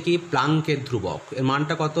 এইচ হচ্ছে কি প্লাঙ্কের ধ্রুবক, এর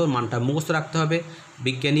মানটা কত? মানটা মুখস্থ রাখতে হবে।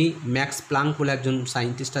 বিজ্ঞানী ম্যাক্স প্লাঙ্ক বলে একজন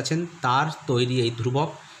সায়েন্টিস্ট আছেন, তার তৈরি এই ধ্রুবক,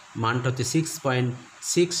 মানটা হচ্ছে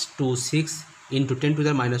 6.626 ×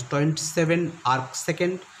 10⁻27 arc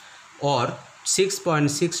second. or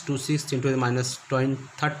 6.626 ×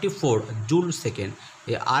 10⁻34 joule second.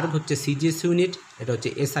 এই আর্গ হচ্ছে সিজিএস ইউনিট, এটা হচ্ছে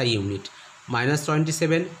এসআই ইউনিট।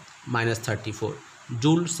 -27 -34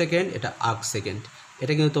 জুল সেকেন্ড, এটা আর্গ সেকেন্ড।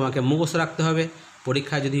 এটা কিন্তু তোমাকে মুখস্থ রাখতে হবে।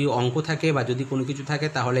 পরীক্ষায় যদি অঙ্ক থাকে বা যদি কোনো কিছু থাকে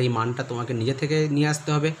তাহলে এই মানটা তোমাকে নিজে থেকে নিয়ে আসতে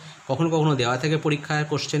হবে। কখনো কখনো দেওয়া থাকে পরীক্ষার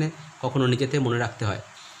কোশ্চেনে, কখনো নিজে থেকে মনে রাখতে হয়।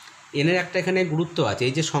 এনের একটা এখানে গুরুত্ব আছে,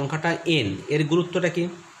 এই যে সংখ্যাটা এন, এর গুরুত্বটা কি?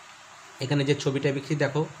 এখানে যে ছবিটা বিক্রি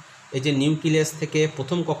দেখো, এই যে নিউক্লিয়াস থেকে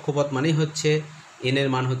প্রথম কক্ষপথ মানেই হচ্ছে এনের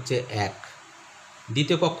মান হচ্ছে 1,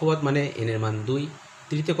 দ্বিতীয় কক্ষপথ মানে এনের মান 2,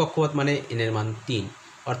 তৃতীয় কক্ষপথ মানে এনের মান 3।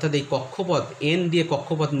 অর্থাৎ এই কক্ষপথ এন দিয়ে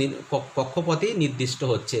কক্ষপথই নির্দিষ্ট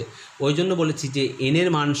হচ্ছে। ওই জন্য বলেছি যে এনের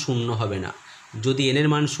মান 0 হবে না। যদি এনের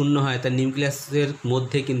মান 0 হয় তার নিউক্লিয়াসের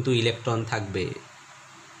মধ্যে কিন্তু ইলেকট্রন থাকবে।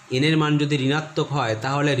 এনের মান যদি ঋণাত্মক হয়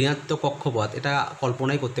তাহলে ঋণাত্মক কক্ষপথ, এটা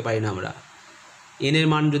কল্পনাই করতে পারি না আমরা। এনের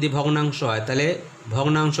মান যদি ভগ্নাংশ হয় তাহলে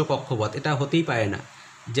ভগ্নাংশ কক্ষপথ, এটা হতেই পারে না।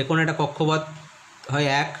 যে কোনো একটা কক্ষপথ হয়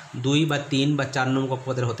 1, 2 বা 3 বা 4 নম্বর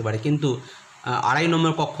কক্ষপথের হতে পারে, কিন্তু 2.5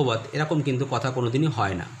 নম্বর কক্ষপথ এরকম কিন্তু কথা কোনো দিনই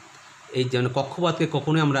হয় না। এই জন্য কক্ষপথকে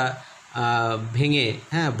কখনোই আমরা ভেঙে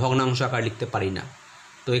ভগ্নাংশ আকার লিখতে পারি না।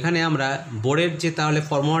 তো এখানে আমরা বোরের যে তাহলে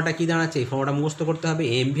ফর্মুলাটা কী দাঁড়াচ্ছে, এই ফর্মুলাটা মুখস্থ করতে হবে।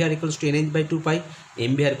 mvr = nh/2π।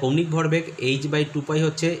 mvr কৌণিক ভরবেগ, h/2π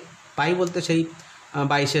হচ্ছে, পাই বলতে সেই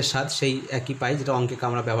 22-এর 7 সেই একই পাই যেটা অঙ্কে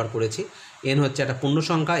আমরা ব্যবহার করেছি। n হচ্ছে একটা পূর্ণ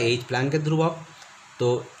সংখ্যা, h প্ল্যাঙ্কের ধ্রুবক। তো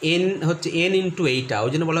n হচ্ছে n × এইটা,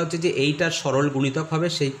 ওই জন্য বলা হচ্ছে যে এইটার সরল গুণিতক হবে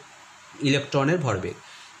সেই ইলেকট্রনের ভরবেগ।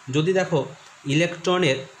 যদি দেখো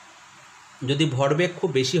ইলেকট্রনের যদি ভরবেগ খুব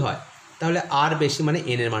বেশি হয় তাহলে আর বেশি মানে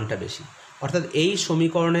n এর মানটা বেশি। অর্থাৎ এই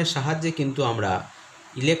সমীকরণের সাহায্যে কিন্তু আমরা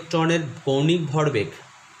ইলেকট্রনের কৌণিক ভরবেগ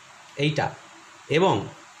এইটা এবং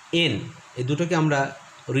n, এই দুটোকে আমরা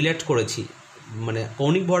রিলেট করেছি, মানে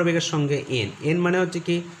কৌণিক ভরবেগের সঙ্গে n মানে হচ্ছে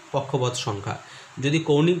কি কক্ষপথ সংখ্যা। যদি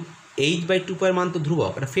কৌণিক h/2π এর মান তো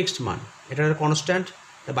ধ্রুবক, এটা ফিক্সড মান, এটা কনস্ট্যান্ট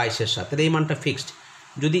 22-এর 7, তাহলে এই মানটা ফিক্সড।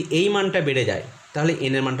 যদি এই মানটা বেড়ে যায় তাহলে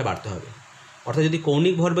n এর মানটা বাড়তে হবে। অর্থাৎ যদি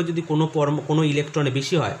কৌণিক ভরবেগ যদি কোনো ইলেকট্রনে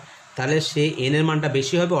বেশি হয় তাহলে সে n এর মানটা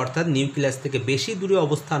বেশি হবে, অর্থাৎ নিউক্লিয়াস থেকে বেশি দূরে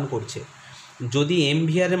অবস্থান করছে। যদি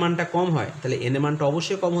mvr এর মানটা কম হয় তাহলে n এর মানটা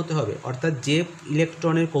অবশ্যই কম হতে হবে, অর্থাৎ যে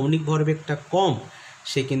ইলেকট্রনের কৌণিক ভরবেগটা কম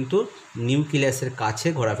সে কিন্তু নিউক্লিয়াসের কাছে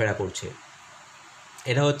ঘোরাফেরা করছে।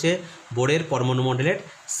 এটা হচ্ছে বোরের পরমাণু মডেলের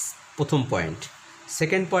প্রথম পয়েন্ট।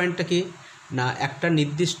 সেকেন্ড পয়েন্টটা কি না, একটা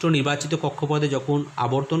নির্দিষ্ট নির্বাচিত কক্ষপথে যখন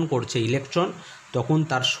আবর্তন করছে ইলেকট্রন তখন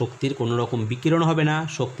তার শক্তির কোনো রকম বিকিরণ হবে না,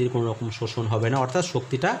 শক্তির কোনো রকম শোষণ হবে না, অর্থাৎ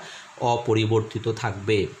শক্তিটা অপরিবর্তিত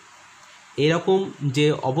থাকবে।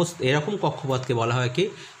 এরকম কক্ষপথকে বলা হয় কি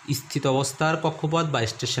স্থিত অবস্থার কক্ষপথ বা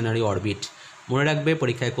স্টেশনারি অরবিট। মনে রাখবে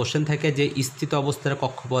পরীক্ষায় কোশ্চেন থাকে যে স্থিত অবস্থার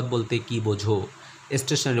কক্ষপথ বলতে কি বোঝো,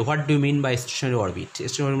 stationery, what do you mean by stationery orbit,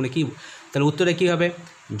 stationery মানে কি? তাহলে উত্তরে কী হবে,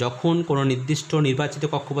 যখন কোনো নির্দিষ্ট নির্বাচিত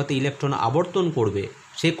কক্ষপথে ইলেকট্রন আবর্তন করবে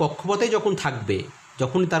সেই কক্ষপথেই যখন থাকবে,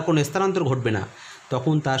 যখন তার কোনো স্থানান্তর ঘটবে না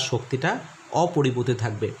তখন তার শক্তিটা অপরিবর্তিত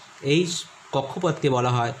থাকবে। এই কক্ষপথকে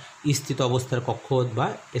বলা হয় স্থিত অবস্থার কক্ষপথ বা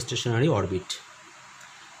স্টেশনারি অরবিট।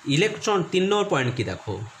 ইলেকট্রন 3 নম্বর পয়েন্ট কি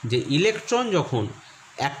দেখো, যে ইলেকট্রন যখন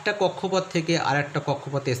একটা কক্ষপথ থেকে আর একটা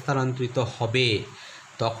কক্ষপথে স্থানান্তরিত হবে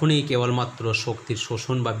তখনই কেবলমাত্র শক্তির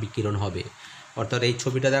শোষণ বা বিকিরণ হবে। অর্থাৎ এই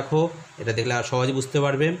ছবিটা দেখো, এটা দেখলে আর সহজে বুঝতে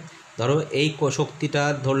পারবে। ধরো এই শক্তিটা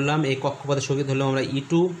ধরলাম, এই কক্ষপথের শক্তি ধরলাম আমরা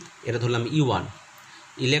E2, এটা ধরলাম E1।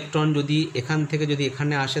 ইলেকট্রন যদি এখান থেকে যদি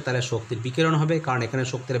এখানে আসে তাহলে শক্তির বিকিরণ হবে, কারণ এখানে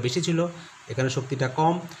শক্তিটা বেশি ছিল, এখানে শক্তিটা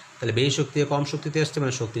কম, তাহলে বেশি শক্তি কম শক্তিতে আসছে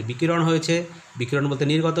মানে শক্তির বিকিরণ হয়েছে, বিকিরণ বলতে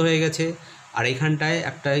নির্গত হয়ে গেছে। আর এইখানটায়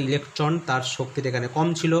একটা ইলেকট্রন তার শক্তিটা এখানে কম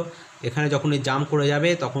ছিল, এখানে যখন এই জাম্প করে যাবে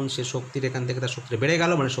তখন সে শক্তির এখান থেকে তার শক্তিটা বেড়ে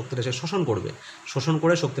গেল, মানে শক্তিটা সে শোষণ করবে, শোষণ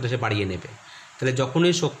করে শক্তিটা সে বাড়িয়ে নেবে। তাহলে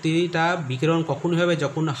যখনই শক্তিটা বিকিরণ কখনই হবে,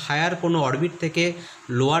 যখন হায়ার কোনো অরবিট থেকে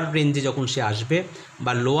লোয়ার রেঞ্জে যখন সে আসবে,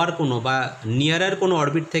 বা লোয়ার কোনো বা নিয়ারার কোনো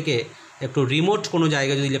অরবিট থেকে একটু রিমোট কোনো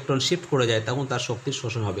জায়গায় যদি ইলেকট্রন শিফট করে যায় তখন তার শক্তির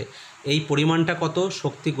শোষণ হবে। এই পরিমাণটা কত,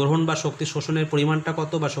 শক্তি গ্রহণ বা শক্তি শোষণের পরিমাণটা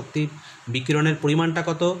কত বা শক্তি বিকিরণের পরিমাণটা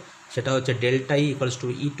কত, সেটা হচ্ছে delta E equals to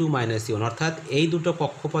E2 - E1। অর্থাৎ এই দুটো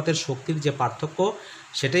কক্ষপথের শক্তির যে পার্থক্য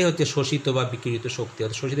সেটাই হচ্ছে শোষিত বা বিকিরিত শক্তি।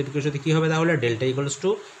 অর্থাৎ শোষিত বিকিরিত শক্তি কী হবে তাহলে, delta equals to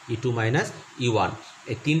E2 - E1।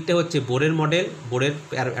 এই তিনটে হচ্ছে বোরের মডেল, বোরের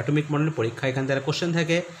অ্যাটমিক মডেল। পরীক্ষা এখান থেকে কোশ্চেন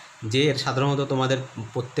থাকে যে সাধারণত তোমাদের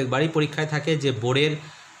প্রত্যেকবারই পরীক্ষায় থাকে যে বোরের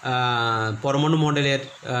পরমাণু মডেলের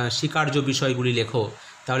স্বীকার্য বিষয়গুলি লেখো।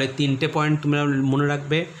 তাহলে 3টে পয়েন্ট তোমরা মনে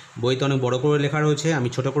রাখবে, বইতে অনেক বড় করে লেখা রয়েছে, আমি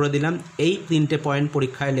ছোট করে দিলাম। এই 3টে পয়েন্ট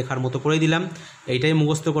পরীক্ষায় লেখার মতো করে দিলাম, এইটাই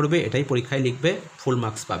মুখস্থ করবে, এটাই পরীক্ষায় লিখবে, ফুল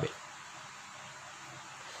মার্কস পাবে।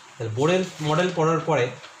 তাহলে বোরের মডেল পড়ার পরে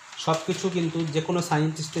সব কিছু কিন্তু যে কোনো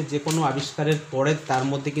সায়েন্টিস্টের যে কোনো আবিষ্কারের পরে তার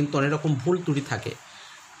মধ্যে কিন্তু অনেক রকম ভুল ত্রুটি থাকে।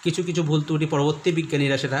 কিছু কিছু ভুল ত্রুটি পরবর্তী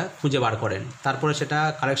বিজ্ঞানীরা সেটা খুঁজে বার করেন, তারপরে সেটা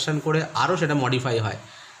কারেকশান করে আরও সেটা মডিফাই হয়।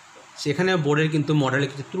 সেখানে বোরের কিন্তু মডেলে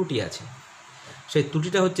কিছু ত্রুটি আছে। সেই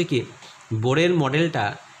ত্রুটিটা হচ্ছে কি, বোরের মডেলটা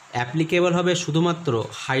অ্যাপ্লিকেবল হবে শুধুমাত্র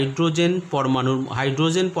হাইড্রোজেন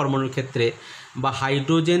পরমাণুর ক্ষেত্রে বা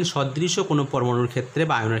হাইড্রোজেন সদৃশ কোনো পরমাণুর ক্ষেত্রে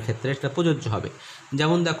বা আয়নের ক্ষেত্রে সেটা প্রযোজ্য হবে।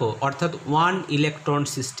 যেমন দেখো, অর্থাৎ 1 ইলেকট্রন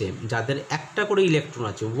সিস্টেম, যাদের একটা করে ইলেকট্রন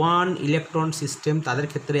আছে, 1 ইলেকট্রন সিস্টেম, তাদের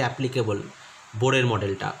ক্ষেত্রে অ্যাপ্লিকেবল বোরের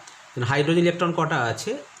মডেলটা। হাইড্রোজেন ইলেকট্রন কটা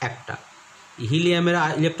আছে? একটা। হিলিয়ামের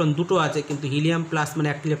ইলেকট্রন দুটো আছে, কিন্তু হিলিয়াম প্লাস মানে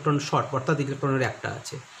একটা ইলেকট্রন শর্ট, অর্থাৎ ইলেকট্রনের একটা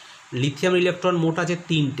আছে। লিথিয়াম ইলেকট্রন মোট আছে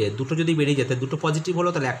 3টে, দুটো যদি বেরিয়ে যেতে, দুটো পজিটিভ হলো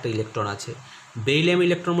তাহলে একটা ইলেকট্রন আছে। বেরিলিয়াম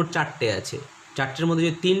ইলেকট্রন মোট 4টে আছে, 4টের মধ্যে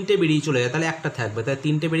যদি 3টে বেরিয়ে চলে যায় তাহলে একটা থাকবে, তাহলে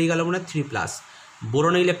 3টে বেরিয়ে গেল মানে 3+।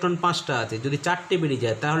 বোরনে ইলেকট্রন 5টা আছে, যদি 4টে বেরিয়ে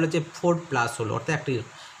যায় তাহলে যে 4+ হলো, অর্থাৎ একটা।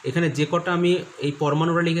 এখানে যে কটা আমি এই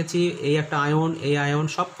পরমাণুটা লিখেছি, এই একটা আয়ন, এই আয়ন,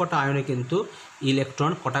 সব কটা আয়নে কিন্তু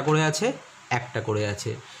ইলেকট্রন কটা করে আছে? একটা করে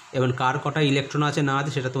আছে। এবং কার কটা ইলেকট্রন আছে না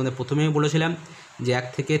আছে সেটা তোমাদের প্রথমেই বলেছিলাম যে 1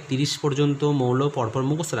 থেকে 30 পর্যন্ত মৌল পরপর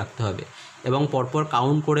মুখস্থ রাখতে হবে, এবং পরপর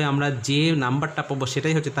কাউন্ট করে আমরা যে নাম্বারটা পাবো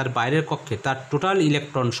সেটাই হচ্ছে তার বাইরের কক্ষে তার টোটাল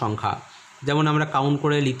ইলেকট্রন সংখ্যা। যেমন আমরা কাউন্ট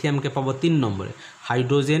করে লিথিয়ামকে পাবো 3 নম্বরে,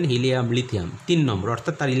 হাইড্রোজেন, হিলিয়াম, লিথিয়াম 3 নম্বর,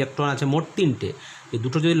 অর্থাৎ তার ইলেকট্রন আছে মোট 3টে। এই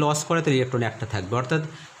দুটো যদি লস করে তাহলে ইলেকট্রন একটা থাকবে, অর্থাৎ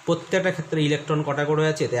প্রত্যেকটা ক্ষেত্রে ইলেকট্রন কটা করে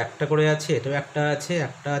আছে? এটা একটা করে আছে, এটাও একটা আছে,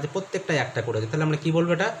 একটা আছে, প্রত্যেকটাই একটা করে আছে। তাহলে আমরা কী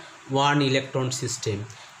বলবো? এটা 1 ইলেকট্রন সিস্টেম।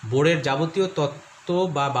 বোরের যাবতীয় তত্ত্ব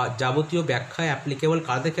বা যাবতীয় ব্যাখ্যা অ্যাপ্লিকেবল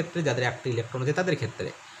কাদের ক্ষেত্রে? যাদের একটা ইলেকট্রন আছে তাদের ক্ষেত্রে।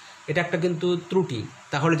 এটা একটা কিন্তু ত্রুটি।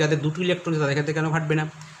 তাহলে যাদের দুটো ইলেকট্রন আছে তাদের ক্ষেত্রে কেন খাটবে না?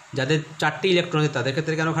 যাদের 4টে ইলেকট্রন আছে তাদের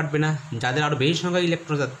ক্ষেত্রে কেন খাটবে না? যাদের আরও বেশি সংখ্যার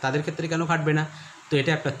ইলেকট্রন আছে তাদের ক্ষেত্রে কেন খাটবে না? তো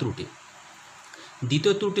এটা একটা ত্রুটি।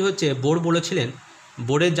 দ্বিতীয় ত্রুটি হচ্ছে, বোর বলেছিলেন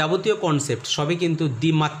বোরের যাবতীয় কনসেপ্ট সবই কিন্তু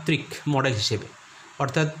দ্বিমাত্রিক মডেল হিসেবে,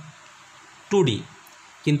 অর্থাৎ 2D,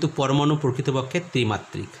 কিন্তু পরমাণু প্রকৃতপক্ষে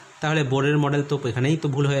ত্রিমাত্রিক। তাহলে বোরের মডেল তো এখানেই তো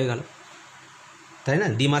ভুল হয়ে গেল, তাই না?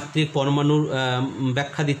 দ্বিমাত্রিক পরমাণুর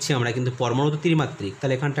ব্যাখ্যা দিচ্ছি আমরা, কিন্তু পরমাণু তো ত্রিমাত্রিক,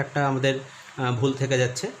 তাহলে এখানটা একটা আমাদের ভুল থেকে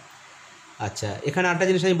যাচ্ছে। আচ্ছা, এখানে আরেকটা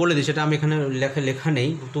জিনিস আমি বলে দিই, সেটা আমি এখানে লেখা নেই,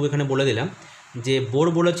 তবু এখানে বলে দিলাম যে বোর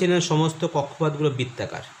বলেছিলেন সমস্ত কক্ষপথগুলো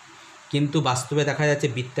বৃত্তাকার, কিন্তু বাস্তবে দেখা যাচ্ছে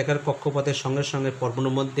বৃত্তাকার কক্ষপথের সঙ্গে সঙ্গে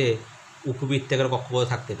পরমাণুর মধ্যে উপবৃত্তাকার কক্ষপথ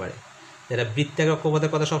থাকতে পারে। যারা বৃত্তাকার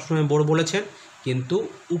কক্ষপথের কথা সবসময় বোর বলেছেন, কিন্তু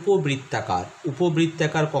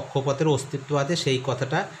উপবৃত্তাকার কক্ষপথের অস্তিত্ব আছে, সেই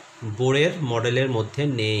কথাটা বোরের মডেলের মধ্যে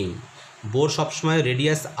নেই। বোর সবসময়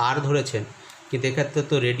রেডিয়াস আর ধরেছেন, কিন্তু এক্ষেত্রে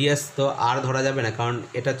তো রেডিয়াস তো আর ধরা যাবে না, কারণ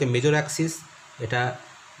এটা হচ্ছে মেজর অ্যাক্সিস, এটা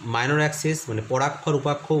মাইনর অ্যাক্সিস, মানে পরাক্ষর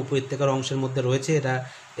উপাক্ষ উপবৃত্তাকার অংশের মধ্যে রয়েছে। এটা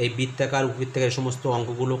এই বৃত্তাকার উপবৃত্তাকার সমস্ত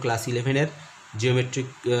অঙ্কগুলো ক্লাস 11-এর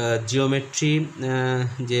জিওমেট্রি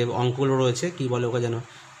যে অঙ্কগুলো রয়েছে, কি বলে ওকে যেন,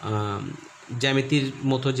 জ্যামিতির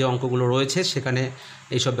মতো যে অঙ্কগুলো রয়েছে, সেখানে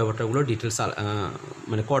এইসব ব্যাপারটাগুলো ডিটেলস,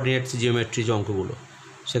 মানে কোঅর্ডিনেটস জিওমেট্রি যে অঙ্কগুলো,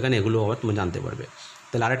 সেখানে এগুলো আবার তুমি জানতে পারবে।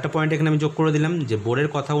 তাহলে আরেকটা পয়েন্ট এখানে আমি যোগ করে দিলাম যে বোরের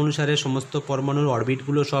কথা অনুসারে সমস্ত পরমাণুর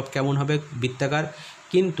অরবিটগুলো সব কেমন হবে? বৃত্তাকার,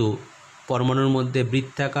 কিন্তু পরমাণুর মধ্যে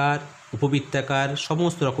বৃত্তাকার, উপবৃত্তাকার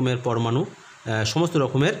সমস্ত রকমের পরমাণু, সমস্ত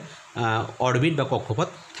রকমের অরবিট বা কক্ষপথ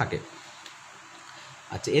থাকে।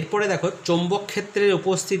 আচ্ছা, এরপরে দেখো, চৌম্বক ক্ষেত্রের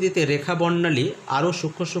উপস্থিতিতে রেখা বর্ণালী আরও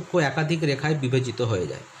সূক্ষ্ম সূক্ষ্ম একাধিক রেখায় বিভাজিত হয়ে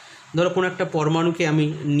যায়। ধরো কোনো একটা পরমাণুকে আমি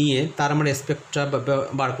নিয়ে তার আমার স্পেকট্রা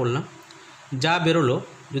বার করলাম, যা বেরোলো,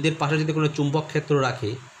 যদি এর পাশে যদি কোনো চুম্বক ক্ষেত্র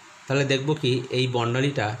রাখি, তাহলে দেখব কি এই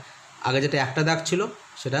বর্ণালীটা আগে যেটা একটা দাগ ছিল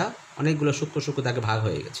সেটা অনেকগুলো সূক্ষ্ম সূক্ষ্ম দাগে ভাগ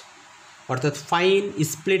হয়ে গেছে। অর্থাৎ ফাইন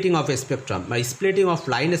স্প্লিটিং অফ স্পেকট্রাম বা splitting of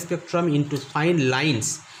line spectrum into fine lines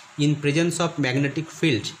in presence of magnetic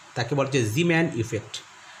field, তাকে বলছে জিম্যান ইফেক্ট।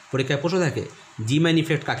 পরীক্ষায় প্রশ্ন থাকে জিম্যান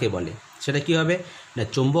ইফেক্ট কাকে বলে? সেটা কী হবে না,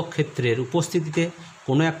 চৌম্বক ক্ষেত্রের উপস্থিতিতে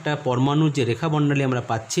কোনো একটা পরমাণুর যে রেখা বর্ণালী আমরা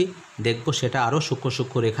পাচ্ছি, দেখব সেটা আরও সূক্ষ্ম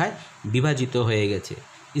সূক্ষ্ম রেখায় বিভাজিত হয়ে গেছে,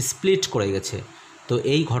 স্প্লিট করে গেছে। তো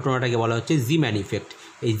এই ঘটনাটাকে বলা হচ্ছে জিম্যান ইফেক্ট।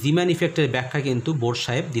 এই জিম্যান ইফেক্টের ব্যাখ্যা কিন্তু বোর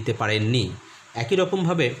সাহেব দিতে পারেননি। একই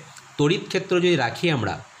রকমভাবে তড়িৎ ক্ষেত্র যদি রাখি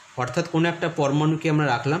আমরা, অর্থাৎ কোনো একটা পরমাণুকে আমরা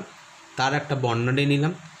রাখলাম, তার একটা বর্ণালী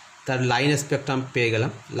নিলাম, তার লাইন স্পেকট্রাম পেয়ে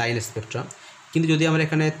গেলাম, লাইন স্পেকট্রাম। কিন্তু যদি আমরা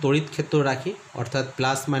এখানে তড়িৎ ক্ষেত্র রাখি, অর্থাৎ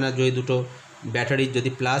প্লাস মাইনাস যদি দুটো ব্যাটারির যদি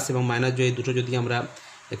প্লাস এবং মাইনাস যদি দুটো যদি আমরা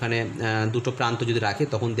এখানে দুটো প্রান্ত যদি রাখি,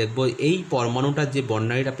 তখন দেখব এই পরমাণুটার যে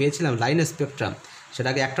বর্ণালীটা পেয়েছিলাম লাইন স্পেকট্রাম,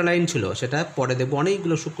 সেটাকে একটা লাইন ছিল, সেটা পরে দেখব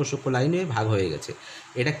অনেকগুলো সূক্ষ্ম সূক্ষ্ম লাইনে ভাগ হয়ে গেছে।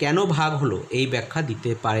 এটা কেন ভাগ হলো এই ব্যাখ্যা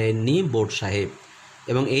দিতে পারেননি বোর সাহেব।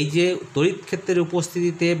 এবং এই যে তড়িৎ ক্ষেত্রের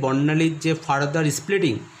উপস্থিতিতে বর্ণালীর যে ফার্দার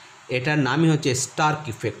স্প্লিটিং, এটার নামই হচ্ছে স্টার্ক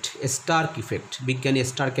ইফেক্ট। স্টার্ক ইফেক্ট, বিজ্ঞানী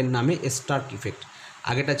স্টার্কের নামে স্টার্ক ইফেক্ট।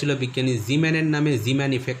 আগেটা ছিল বিজ্ঞানী জিম্যানের নামে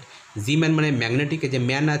জিম্যান ইফেক্ট। জিম্যান মানে ম্যাগনেটিকে, যে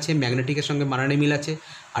ম্যান আছে ম্যাগনেটিকের সঙ্গে মানানি মিল আছে,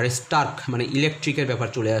 আর স্টার্ক মানে ইলেকট্রিকের ব্যাপার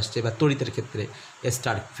চলে আসছে বা তড়িতের ক্ষেত্রে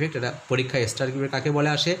স্টার্ক ইফেক্ট, এটা পরীক্ষায় স্টার্ক ইফেক্ট কাকে বলে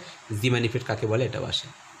আসে, জিম্যান ইফেক্ট কাকে বলে এটাও আসে।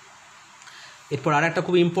 এরপর আর একটা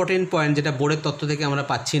খুব ইম্পর্টেন্ট পয়েন্ট যেটা বোর্ডের তথ্য থেকে আমরা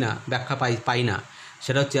পাচ্ছি না, ব্যাখ্যা পাই না,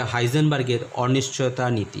 সেটা হচ্ছে হাইজেনবার্গের অনিশ্চয়তা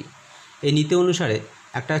নীতি। এই নীতি অনুসারে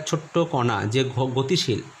একটা ছোট্ট কণা যে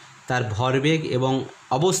গতিশীল তার ভরবেগ এবং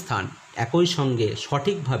অবস্থান একই সঙ্গে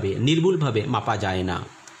সঠিকভাবে নির্ভুলভাবে মাপা যায় না।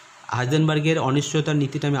 হাইজেনবার্গের অনিশ্চয়তার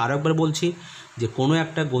নীতিটা আমি আরও একবার বলছি যে কোনো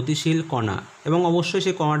একটা গতিশীল কণা এবং অবশ্যই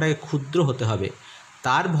সেই কণাটাকে ক্ষুদ্র হতে হবে,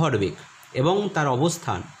 তার ভরবেগ এবং তার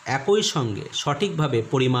অবস্থান একই সঙ্গে সঠিকভাবে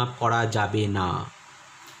পরিমাপ করা যাবে না।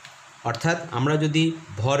 অর্থাৎ আমরা যদি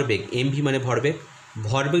ভরবেগ এমভি মানে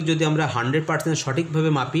ভরবেগ যদি আমরা 100% সঠিকভাবে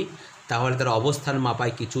মাপি তাহলে তার অবস্থান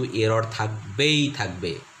মাপায় কিছু এরর থাকবেই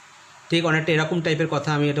থাকবে। ঠিক অনেকটা এরকম টাইপের কথা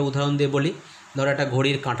আমি একটা উদাহরণ দিয়ে বলি। ধরো একটা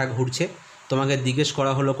ঘড়ির কাঁটা ঘুরছে, তোমাকে জিজ্ঞেস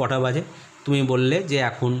করা হলো কটা বাজে, তুমি বললে যে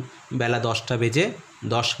এখন বেলা 10টা বেজে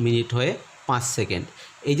 10 মিনিট হয়ে 5 সেকেন্ড।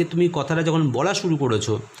 এই যে তুমি কথাটা যখন বলা শুরু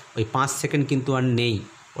করেছো ওই 5 সেকেন্ড কিন্তু আর নেই,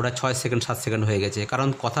 ওটা 6 সেকেন্ড 7 সেকেন্ড হয়ে গেছে, কারণ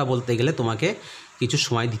কথা বলতে গেলে তোমাকে কিছু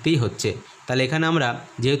সময় দিতেই হচ্ছে। তাহলে এখানে আমরা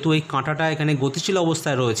যেহেতু ওই কাঁটাটা এখানে গতিশীল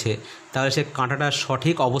অবস্থায় রয়েছে, তাহলে সে কাঁটাটার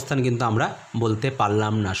সঠিক অবস্থান কিন্তু আমরা বলতে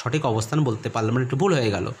পারলাম না, সঠিক অবস্থান বলতে পারলাম না, একটু ভুল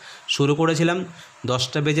হয়ে গেল। শুরু করেছিলাম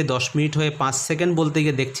 10টা বেজে 10 মিনিট হয়ে 5 সেকেন্ড বলতে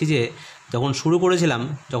গিয়ে দেখছি যে যখন শুরু করেছিলাম,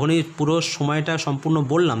 যখনই পুরো সময়টা সম্পূর্ণ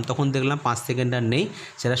বললাম তখন দেখলাম 5 সেকেন্ড আর নেই,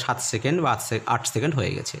 সেটা 7 সেকেন্ড বা 8 সেকেন্ড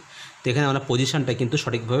হয়ে গেছে। তো এখানে আমরা পজিশনটা কিন্তু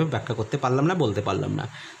সঠিকভাবে ব্যাখ্যা করতে পারলাম না, বলতে পারলাম না।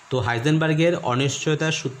 তো হাইজেনবার্গের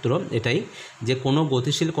অনিশ্চয়তার সূত্র এটাই যে কোনো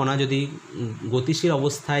গতিশীল কণা যদি গতিশীল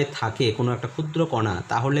অবস্থায় থাকে, কোনো একটা ক্ষুদ্র কণা,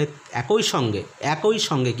 তাহলে একই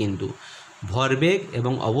সঙ্গে কিন্তু ভরবেগ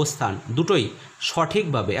এবং অবস্থান দুটোই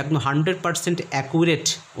সঠিকভাবে একদম 100% অ্যাকুরেট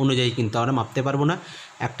অনুযায়ী কিন্তু আমরা মাপতে পারবো না।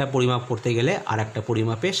 একটা পরিমাপ করতে গেলে আর একটা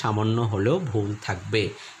পরিমাপে সামান্য হলেও ভুল থাকবে।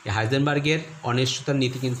 এই হাইজেনবার্গের অনিশ্চয়তার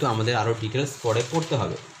নীতি কিন্তু আমাদের আরও ডিটেলস পরে পড়তে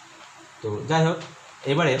হবে। তো যাই হোক,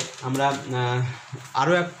 এবারে আমরা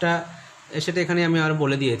আরও একটা, সেটা এখানে আমি আরও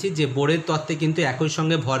বলে দিয়েছি যে বোরের তত্ত্বে কিন্তু একই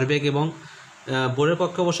সঙ্গে ভরবেগ এবং বোরের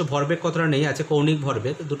পক্ষে অবশ্য ভরবেগ কতটা নেই, আছে কৌণিক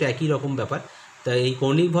ভরবেগ, দুটো একই রকম ব্যাপার। তা এই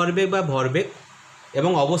কৌণিক ভরবেগ বা ভরবেগ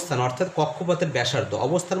এবং অবস্থান অর্থাৎ কক্ষপথের ব্যাসার্ধ,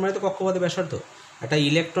 অবস্থান মানে তো কক্ষপথের ব্যাসার্ধ। একটা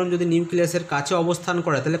ইলেকট্রন যদি নিউক্লিয়াসের কাছে অবস্থান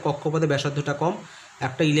করে তাহলে কক্ষপথের ব্যাসার্ধটা কম,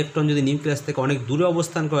 একটা ইলেকট্রন যদি নিউক্লিয়াস থেকে অনেক দূরে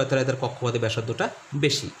অবস্থান করে তাহলে তার কক্ষপথের ব্যাসার্ধটা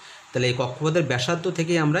বেশি। তাহলে এই কক্ষপথের ব্যাসার্ধ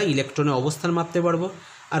থেকেই আমরা ইলেকট্রনের অবস্থান মাপতে পারবো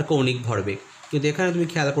আর কৌণিক ভরবেগ। কিন্তু এখানে তুমি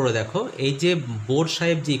খেয়াল করে দেখো, এই যে বোর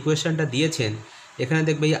সাহেব যে ইকুয়েশনটা দিয়েছেন, এখানে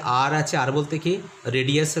দেখবে এই আর আছে, আর বলতে কি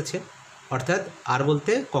রেডিয়াস আছে, অর্থাৎ আর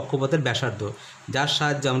বলতে কক্ষপথের ব্যাসার্ধ, যার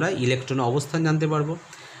সাহায্যে আমরা ইলেকট্রনের অবস্থান জানতে পারবো।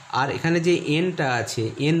 আর এখানে যে এনটা আছে,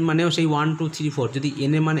 এন মানেও সেই 1 2 3 4, যদি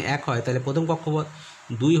এন এর মানে 1 হয় তাহলে প্রথম কক্ষপথ,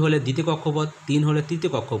 2 হলে দ্বিতীয় কক্ষপথ, 3 হলে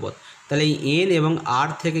তৃতীয় কক্ষপথ। তাহলে এই এন এবং আর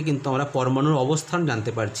থেকে কিন্তু আমরা পরমাণুর অবস্থান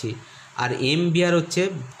জানতে পারছি। আর এম ভি আর হচ্ছে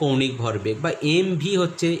কৌণিক ভরবেগ বা এম ভি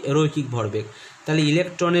হচ্ছে রৈখিক ভরবেগ। তাহলে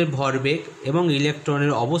ইলেকট্রনের ভরবেগ এবং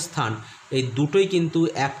ইলেকট্রনের অবস্থান এই দুটোই কিন্তু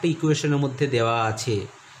একটা ইকুয়েশনের মধ্যে দেওয়া আছে।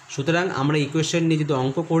 সুতরাং আমরা ইকুয়েশন নিয়ে যদি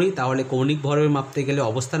অঙ্ক করি তাহলে কৌণিক ভরবেগ মাপতে গেলে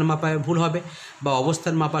অবস্থান মাপায় ভুল হবে, বা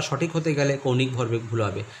অবস্থান মাপা সঠিক হতে গেলে কৌণিক ভরবেগ ভুল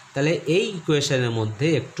হবে। তাহলে এই ইকুয়েশনের মধ্যে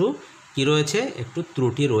একটু কী রয়েছে, একটু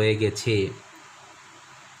ত্রুটি রয়ে গেছে।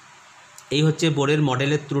 এই হচ্ছে বোরের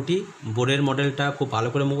মডেলের ত্রুটি। বোরের মডেলটা খুব ভালো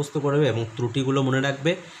করে মুখস্থ করবে এবং ত্রুটিগুলো মনে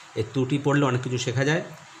রাখবে। এই ত্রুটি পড়লে অনেক কিছু শেখা যায়।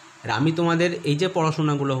 আর আমি তোমাদের এই যে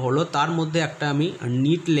পড়াশোনাগুলো হলো তার মধ্যে একটা আমি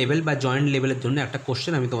নিট লেভেল বা জয়েন্ট লেভেলের জন্য একটা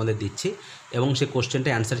কোশ্চেন আমি তোমাদের দিচ্ছি এবং সেই কোশ্চেনটা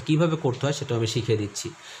অ্যান্সার কীভাবে করতে হয় সেটা আমি শিখিয়ে দিচ্ছি।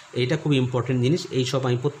 এইটা খুব ইম্পর্টেন্ট জিনিস। এই সব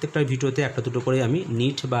আমি প্রত্যেকটা ভিডিওতে একটা দুটো করে আমি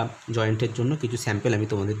নিট বা জয়েন্টের জন্য কিছু স্যাম্পেল আমি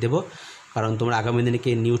তোমাদের দেবো, কারণ তোমরা আগামী দিনে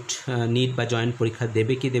কি নিট বা জয়েন্ট পরীক্ষা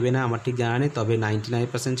দেবে কি দেবে না আমার ঠিক জানা নেই, তবে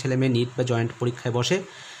 99% ছেলেমেয়ে নিট বা জয়েন্ট পরীক্ষায় বসে,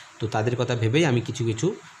 তো তাদের কথা ভেবেই আমি কিছু কিছু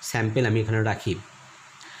স্যাম্পেল আমি এখানে রাখি।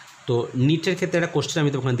 তো নিটের ক্ষেত্রে একটা কোশ্চেন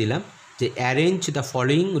আমি তোমাকে দিলাম যে arrange the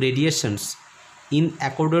following রেডিয়েশনস in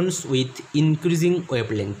accordance with increasing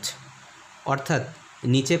wavelength, অর্থাৎ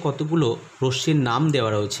নিচে কতগুলো রশ্মির নাম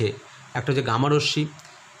দেওয়া রয়েছে। একটা হচ্ছে গামা রশ্মি,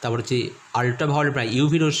 তারপর হচ্ছে আলট্রাভায়োলেট বা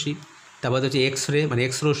ইউভি রশ্মি, তারপর হচ্ছে এক্স রে মানে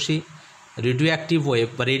এক্স রশ্মি, রেডিও অ্যাক্টিভ ওয়েভ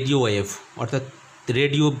বা রেডিও ওয়েভ অর্থাৎ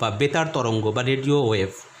রেডিও বা বেতার তরঙ্গ বা রেডিও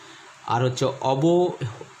ওয়েভ, আর হচ্ছে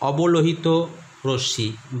অবলোহিত রশ্মি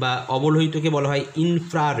বা অবলোহিতকে বলা হয়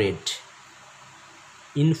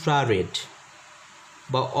ইনফ্রারেড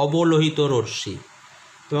বা অবলোহিত রশ্মি।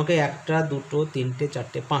 তোমাকে একটা দুটো তিনটে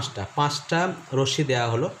চারটে পাঁচটা রশ্মি দেওয়া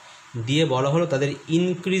হলো, দিয়ে বলা হলো তাদের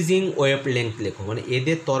ইনক্রিজিং ওয়েভ লেংথ লেখো, মানে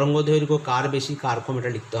এদের তরঙ্গ দৈর্ঘ্য কার বেশি কার কম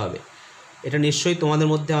এটা লিখতে হবে। এটা নিশ্চয়ই তোমাদের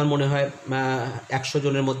মধ্যে আমার মনে হয় 100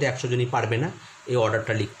 জনের মধ্যে 100 জনই পারবে না এই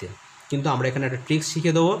অর্ডারটা লিখতে, কিন্তু আমরা এখানে একটা ট্রিক্স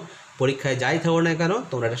শিখে দেবো, পরীক্ষায় যাই থাকো না কেন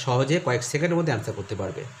তোমরা এটা সহজে কয়েক সেকেন্ডের মধ্যে অ্যান্সার করতে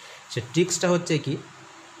পারবে। সে ট্রিক্সটা হচ্ছে কি,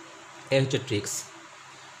 এই হচ্ছে ট্রিক্স,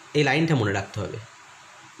 এই লাইনটা মনে রাখতে হবে,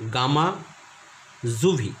 গামা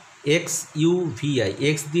জুভি, XUVI,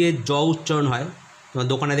 এক্স দিয়ে জ উচ্চারণ হয়, তোমার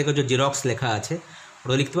দোকানে দেখো যে জেরক্স লেখা আছে,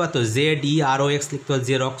 ওটা লিখতে পারতো ZEROX লিখতে পারো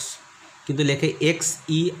জেরক্স, কিন্তু লেখে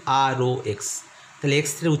XEROX, তাহলে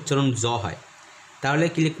এক্স এর উচ্চারণ জ হয়। তাহলে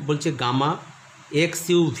কি বলছে, গামা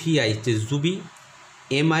XUVI যে জুবি,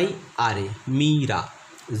 MIRA মিরা,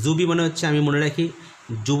 জুবি মানে হচ্ছে, আমি মনে রাখি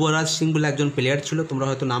যুবরাজ সিং বলে একজন প্লেয়ার ছিল, তোমরা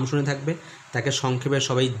হয়তো নাম শুনে থাকবে, তাকে সংক্ষেপে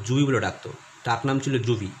সবাই জুবি বলে ডাকতো, ডাক নাম ছিল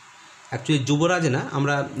জুবি। অ্যাকচুয়ালি যুবরাজ না,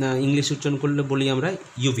 আমরা ইংলিশ উচ্চারণ করলে বলি আমরা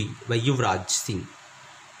ইউভি বা যুবরাজ সিং,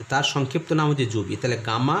 তার সংক্ষিপ্ত নাম হচ্ছে জুবি। তাহলে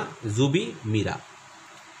গামা জুবি মিরা,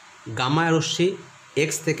 গামা রশ্মি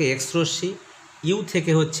এক্স থেকে এক্স রশ্মি, ইউ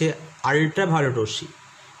থেকে হচ্ছে আল্ট্রাভায়োলেট রশ্মি,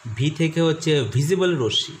 ভি থেকে হচ্ছে ভিজিবল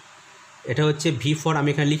রশ্মি, এটা হচ্ছে ভি ফর, আমি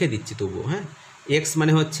এখানে লিখে দিচ্ছি তবুও, হ্যাঁ, এক্স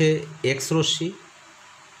মানে হচ্ছে এক্স রশ্মি,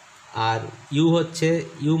 আর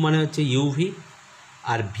ইউ মানে হচ্ছে ইউভি,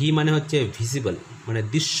 আর ভি মানে হচ্ছে ভিজিবল মানে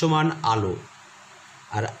দৃশ্যমান আলো,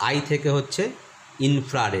 আর আই থেকে হচ্ছে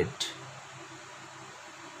ইনফ্রারেড,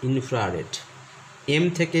 এম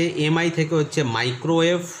থেকে MI থেকে হচ্ছে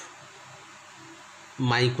মাইক্রোওয়েভ,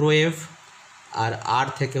 আর আর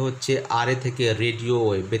থেকে হচ্ছে RA থেকে রেডিও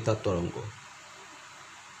ওয়েভ, বেতার তরঙ্গ।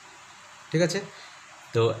 ঠিক আছে,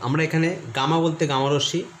 তো আমরা এখানে গামা বলতে গামা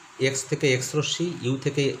রশ্মি, এক্স থেকে এক্স রশ্মি, ইউ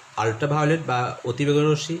থেকে আল্ট্রাভায়োলেট বা অতিবেগুনি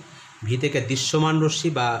রশ্মি, ভি থেকে দৃশ্যমান রশ্মি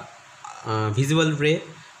বা ভিজিবল রে,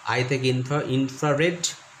 আই থেকে ইনফ্রারেড,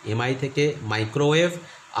 MI থেকে মাইক্রোওয়েভ,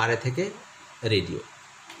 RA থেকে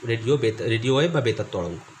রেডিও ওয়েভ বা বেতার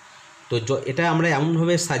তরঙ্গ। তো এটা আমরা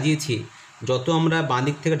এমনভাবে সাজিয়েছি, যত আমরা বাঁ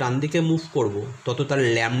দিক থেকে ডান দিকে মুভ করব তত তার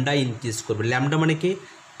ল্যামডা ইনক্রিজ করবে। ল্যামডা মানে কি,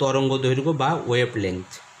 তরঙ্গ দৈর্ঘ্য বা ওয়েভ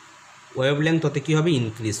লেংথ তত কী হবে,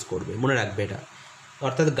 ইনক্রিজ করবে, মনে রাখবে এটা।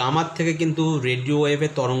 অর্থাৎ গামার থেকে কিন্তু রেডিও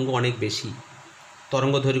ওয়েভের তরঙ্গ অনেক বেশি,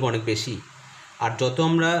 তরঙ্গ দৈর্ঘ্য অনেক বেশি। আর যত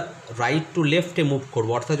আমরা রাইট টু লেফটে মুভ করব,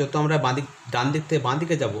 অর্থাৎ যত আমরা ডান দিক থেকে বাঁ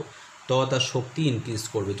দিকে যাব, তত তার শক্তি ইনক্রিজ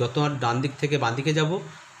করবে। যত আমরা ডান দিক থেকে বাঁ দিকে যাব,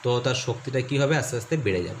 তো তার শক্তিটা কী হবে, আস্তে আস্তে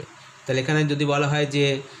বেড়ে যাবে। তাহলে এখানে যদি বলা হয় যে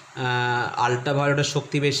আল্ট্রাভায়োলেটের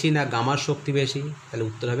শক্তি বেশি না গামার শক্তি বেশি, তাহলে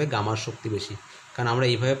উত্তর হবে গামার শক্তি বেশি, কারণ আমরা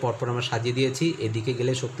এইভাবে পরপর আমরা সাজিয়ে দিয়েছি, এদিকে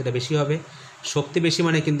গেলে শক্তিটা বেশি হবে। শক্তি বেশি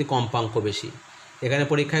মানে কিন্তু কম্পাঙ্ক বেশি। এখানে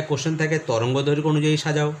পরীক্ষায় কোশ্চেন থাকে তরঙ্গ দৈর্ঘ্য অনুযায়ী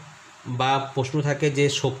সাজাও, বা প্রশ্ন থাকে যে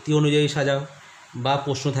শক্তি অনুযায়ী সাজাও, বা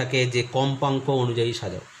প্রশ্ন থাকে যে কম্পাঙ্ক অনুযায়ী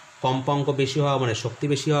সাজাও। কম্পাঙ্ক বেশি হওয়া মানে শক্তি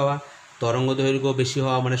বেশি হওয়া, তরঙ্গ দৈর্ঘ্য বেশি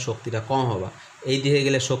হওয়া মানে শক্তিটা কম হওয়া। এই দিকে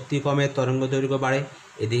গেলে শক্তি কমে, তরঙ্গ দৈর্ঘ্য বাড়ে,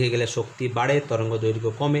 এদিকে গেলে শক্তি বাড়ে, তরঙ্গ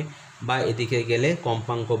দৈর্ঘ্য কমে, বা এদিকে গেলে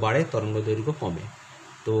কম্পাঙ্ক বাড়ে, তরঙ্গ দৈর্ঘ্য কমে।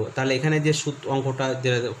 তো তাহলে এখানে যে অঙ্কটা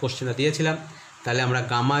যে কোশ্চেনটা দিয়েছিলাম, তাহলে আমরা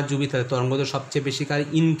গামা জুবি, তাহলে তরঙ্গ দৈর্ঘ্য সবচেয়ে বেশি কার,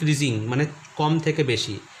 ইনক্রিজিং মানে কম থেকে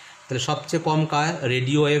বেশি, তাহলে সবচেয়ে কম কার,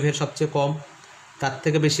 রেডিও ওয়েভের সবচেয়ে কম, তার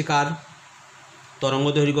থেকে বেশি কার, তরঙ্গ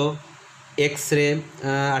দৈর্ঘ্য। এক্স রে,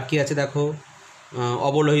 আর কি আছে দেখো,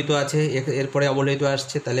 অবলোহিত আছে, এরপরে অবলোহিত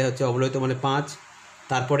আসছে, তাহলে হচ্ছে অবলোহিত মানে 5,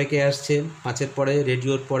 তারপরে কে আসছে 5-এর পরে,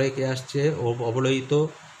 রেডিওর পরে কে আসছে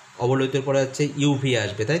অবলোহিতের পরে হচ্ছে ইউভি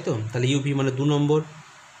আসবে, তাই তো, তাহলে ইউভি মানে 2 নম্বর।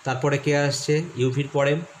 তারপরে কে আসছে ইউভির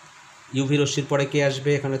পরে, ইউভি রশ্মির পরে কে আসবে,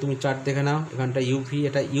 এখানে তুমি চার্ট দেখে নাও, এখানটা ইউভি,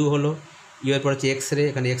 এটা ইউ হলো, ইউ এর পরে হচ্ছে এক্স রে,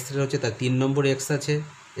 এখানে এক্স রে হচ্ছে তার 3 নম্বরে এক্স আছে,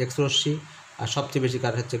 এক্স রশ্মি, আর সবচেয়ে বেশি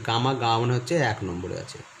কার হচ্ছে গামা মানে হচ্ছে 1 নম্বরে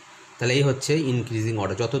আছে। তাহলে এই হচ্ছে ইনক্রিজিং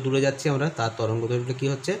অর্ডার, যত দূরে যাচ্ছে আমরা তার তরঙ্গ দৈর্ঘ্য কী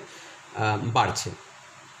হচ্ছে, বাড়ছে।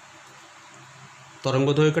 তরঙ্গ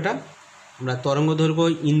দৈর্ঘ্যটা আমরা তরঙ্গ দৈর্ঘ্য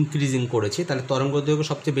ইনক্রিজিং করেছি, তাহলে তরঙ্গ দৈর্ঘ্য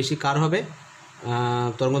সবচেয়ে বেশি কার হবে,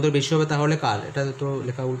 তরঙ্গ দৈর্ঘ্য বেশি হবে, তাহলে কার, এটা তো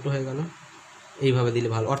লেখা উল্টো হয়ে গেল, এইভাবে দিলে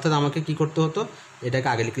ভালো। অর্থাৎ আমাকে কি করতে হতো, এটাকে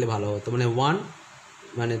আগে লিখলে ভালো হতো, মানে 1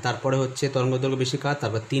 মানে তারপরে হচ্ছে তরঙ্গ দৈর্ঘ্য বেশি কার,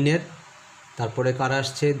 তারপর 3-এর, তারপরে কার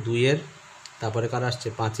আসছে 2-এর, তারপরে কার আসছে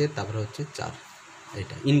 5-এর, তারপরে হচ্ছে 4,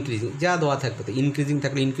 এটা ইনক্রিজিং যা দেওয়া থাকবে। তো ইনক্রিজিং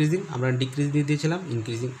থাকলে ইনক্রিজিং, আমরা ডিক্রিজ দিয়ে দিয়েছিলাম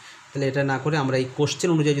ইনক্রিজিং, তাহলে এটা না করে আমরা এই কোশ্চেন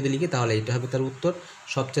অনুযায়ী যদি লিখি তাহলে এটা হবে তার উত্তর।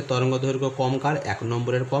 সবচেয়ে তরঙ্গ দৈর্ঘ্য কম কার, 1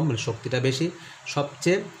 নম্বরের কম মানে শক্তিটা বেশি।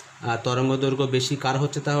 সবচেয়ে তরঙ্গ দৈর্ঘ্য বেশি কার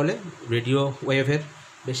হচ্ছে, তাহলে রেডিও ওয়েভের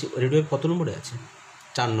বেশি। রেডিও ওয়েভ কত নম্বরে আছে,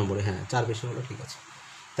 4 নম্বরে, হ্যাঁ 4 বেশি হলো, ঠিক আছে।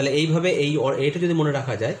 তাহলে এইভাবে এইটা যদি মনে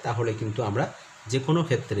রাখা যায়, তাহলে কিন্তু আমরা যে কোনো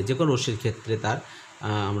ক্ষেত্রে, যে কোনো রশ্মির ক্ষেত্রে তার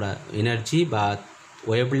আমরা এনার্জি বা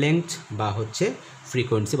ওয়েভ লেংথ বা হচ্ছে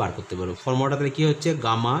ফ্রিকোয়েন্সি বার করতে পারবো। ফর্মুলাটা তাহলে কী হচ্ছে,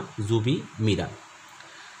 গামা জুবি মিরা।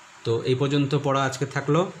 তো এই পর্যন্ত পড়া আজকে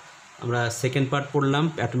থাকলো, আমরা সেকেন্ড পার্ট পড়লাম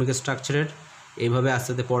অ্যাটমিক স্ট্রাকচারের। এইভাবে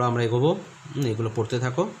আস্তে আস্তে পড়া আমরা এগোবো, এগুলো পড়তে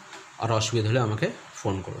থাকো, আর অসুবিধা হলে আমাকে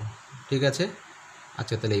ফোন করো, ঠিক আছে।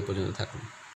 আচ্ছা তাহলে এই পর্যন্ত থাকুন।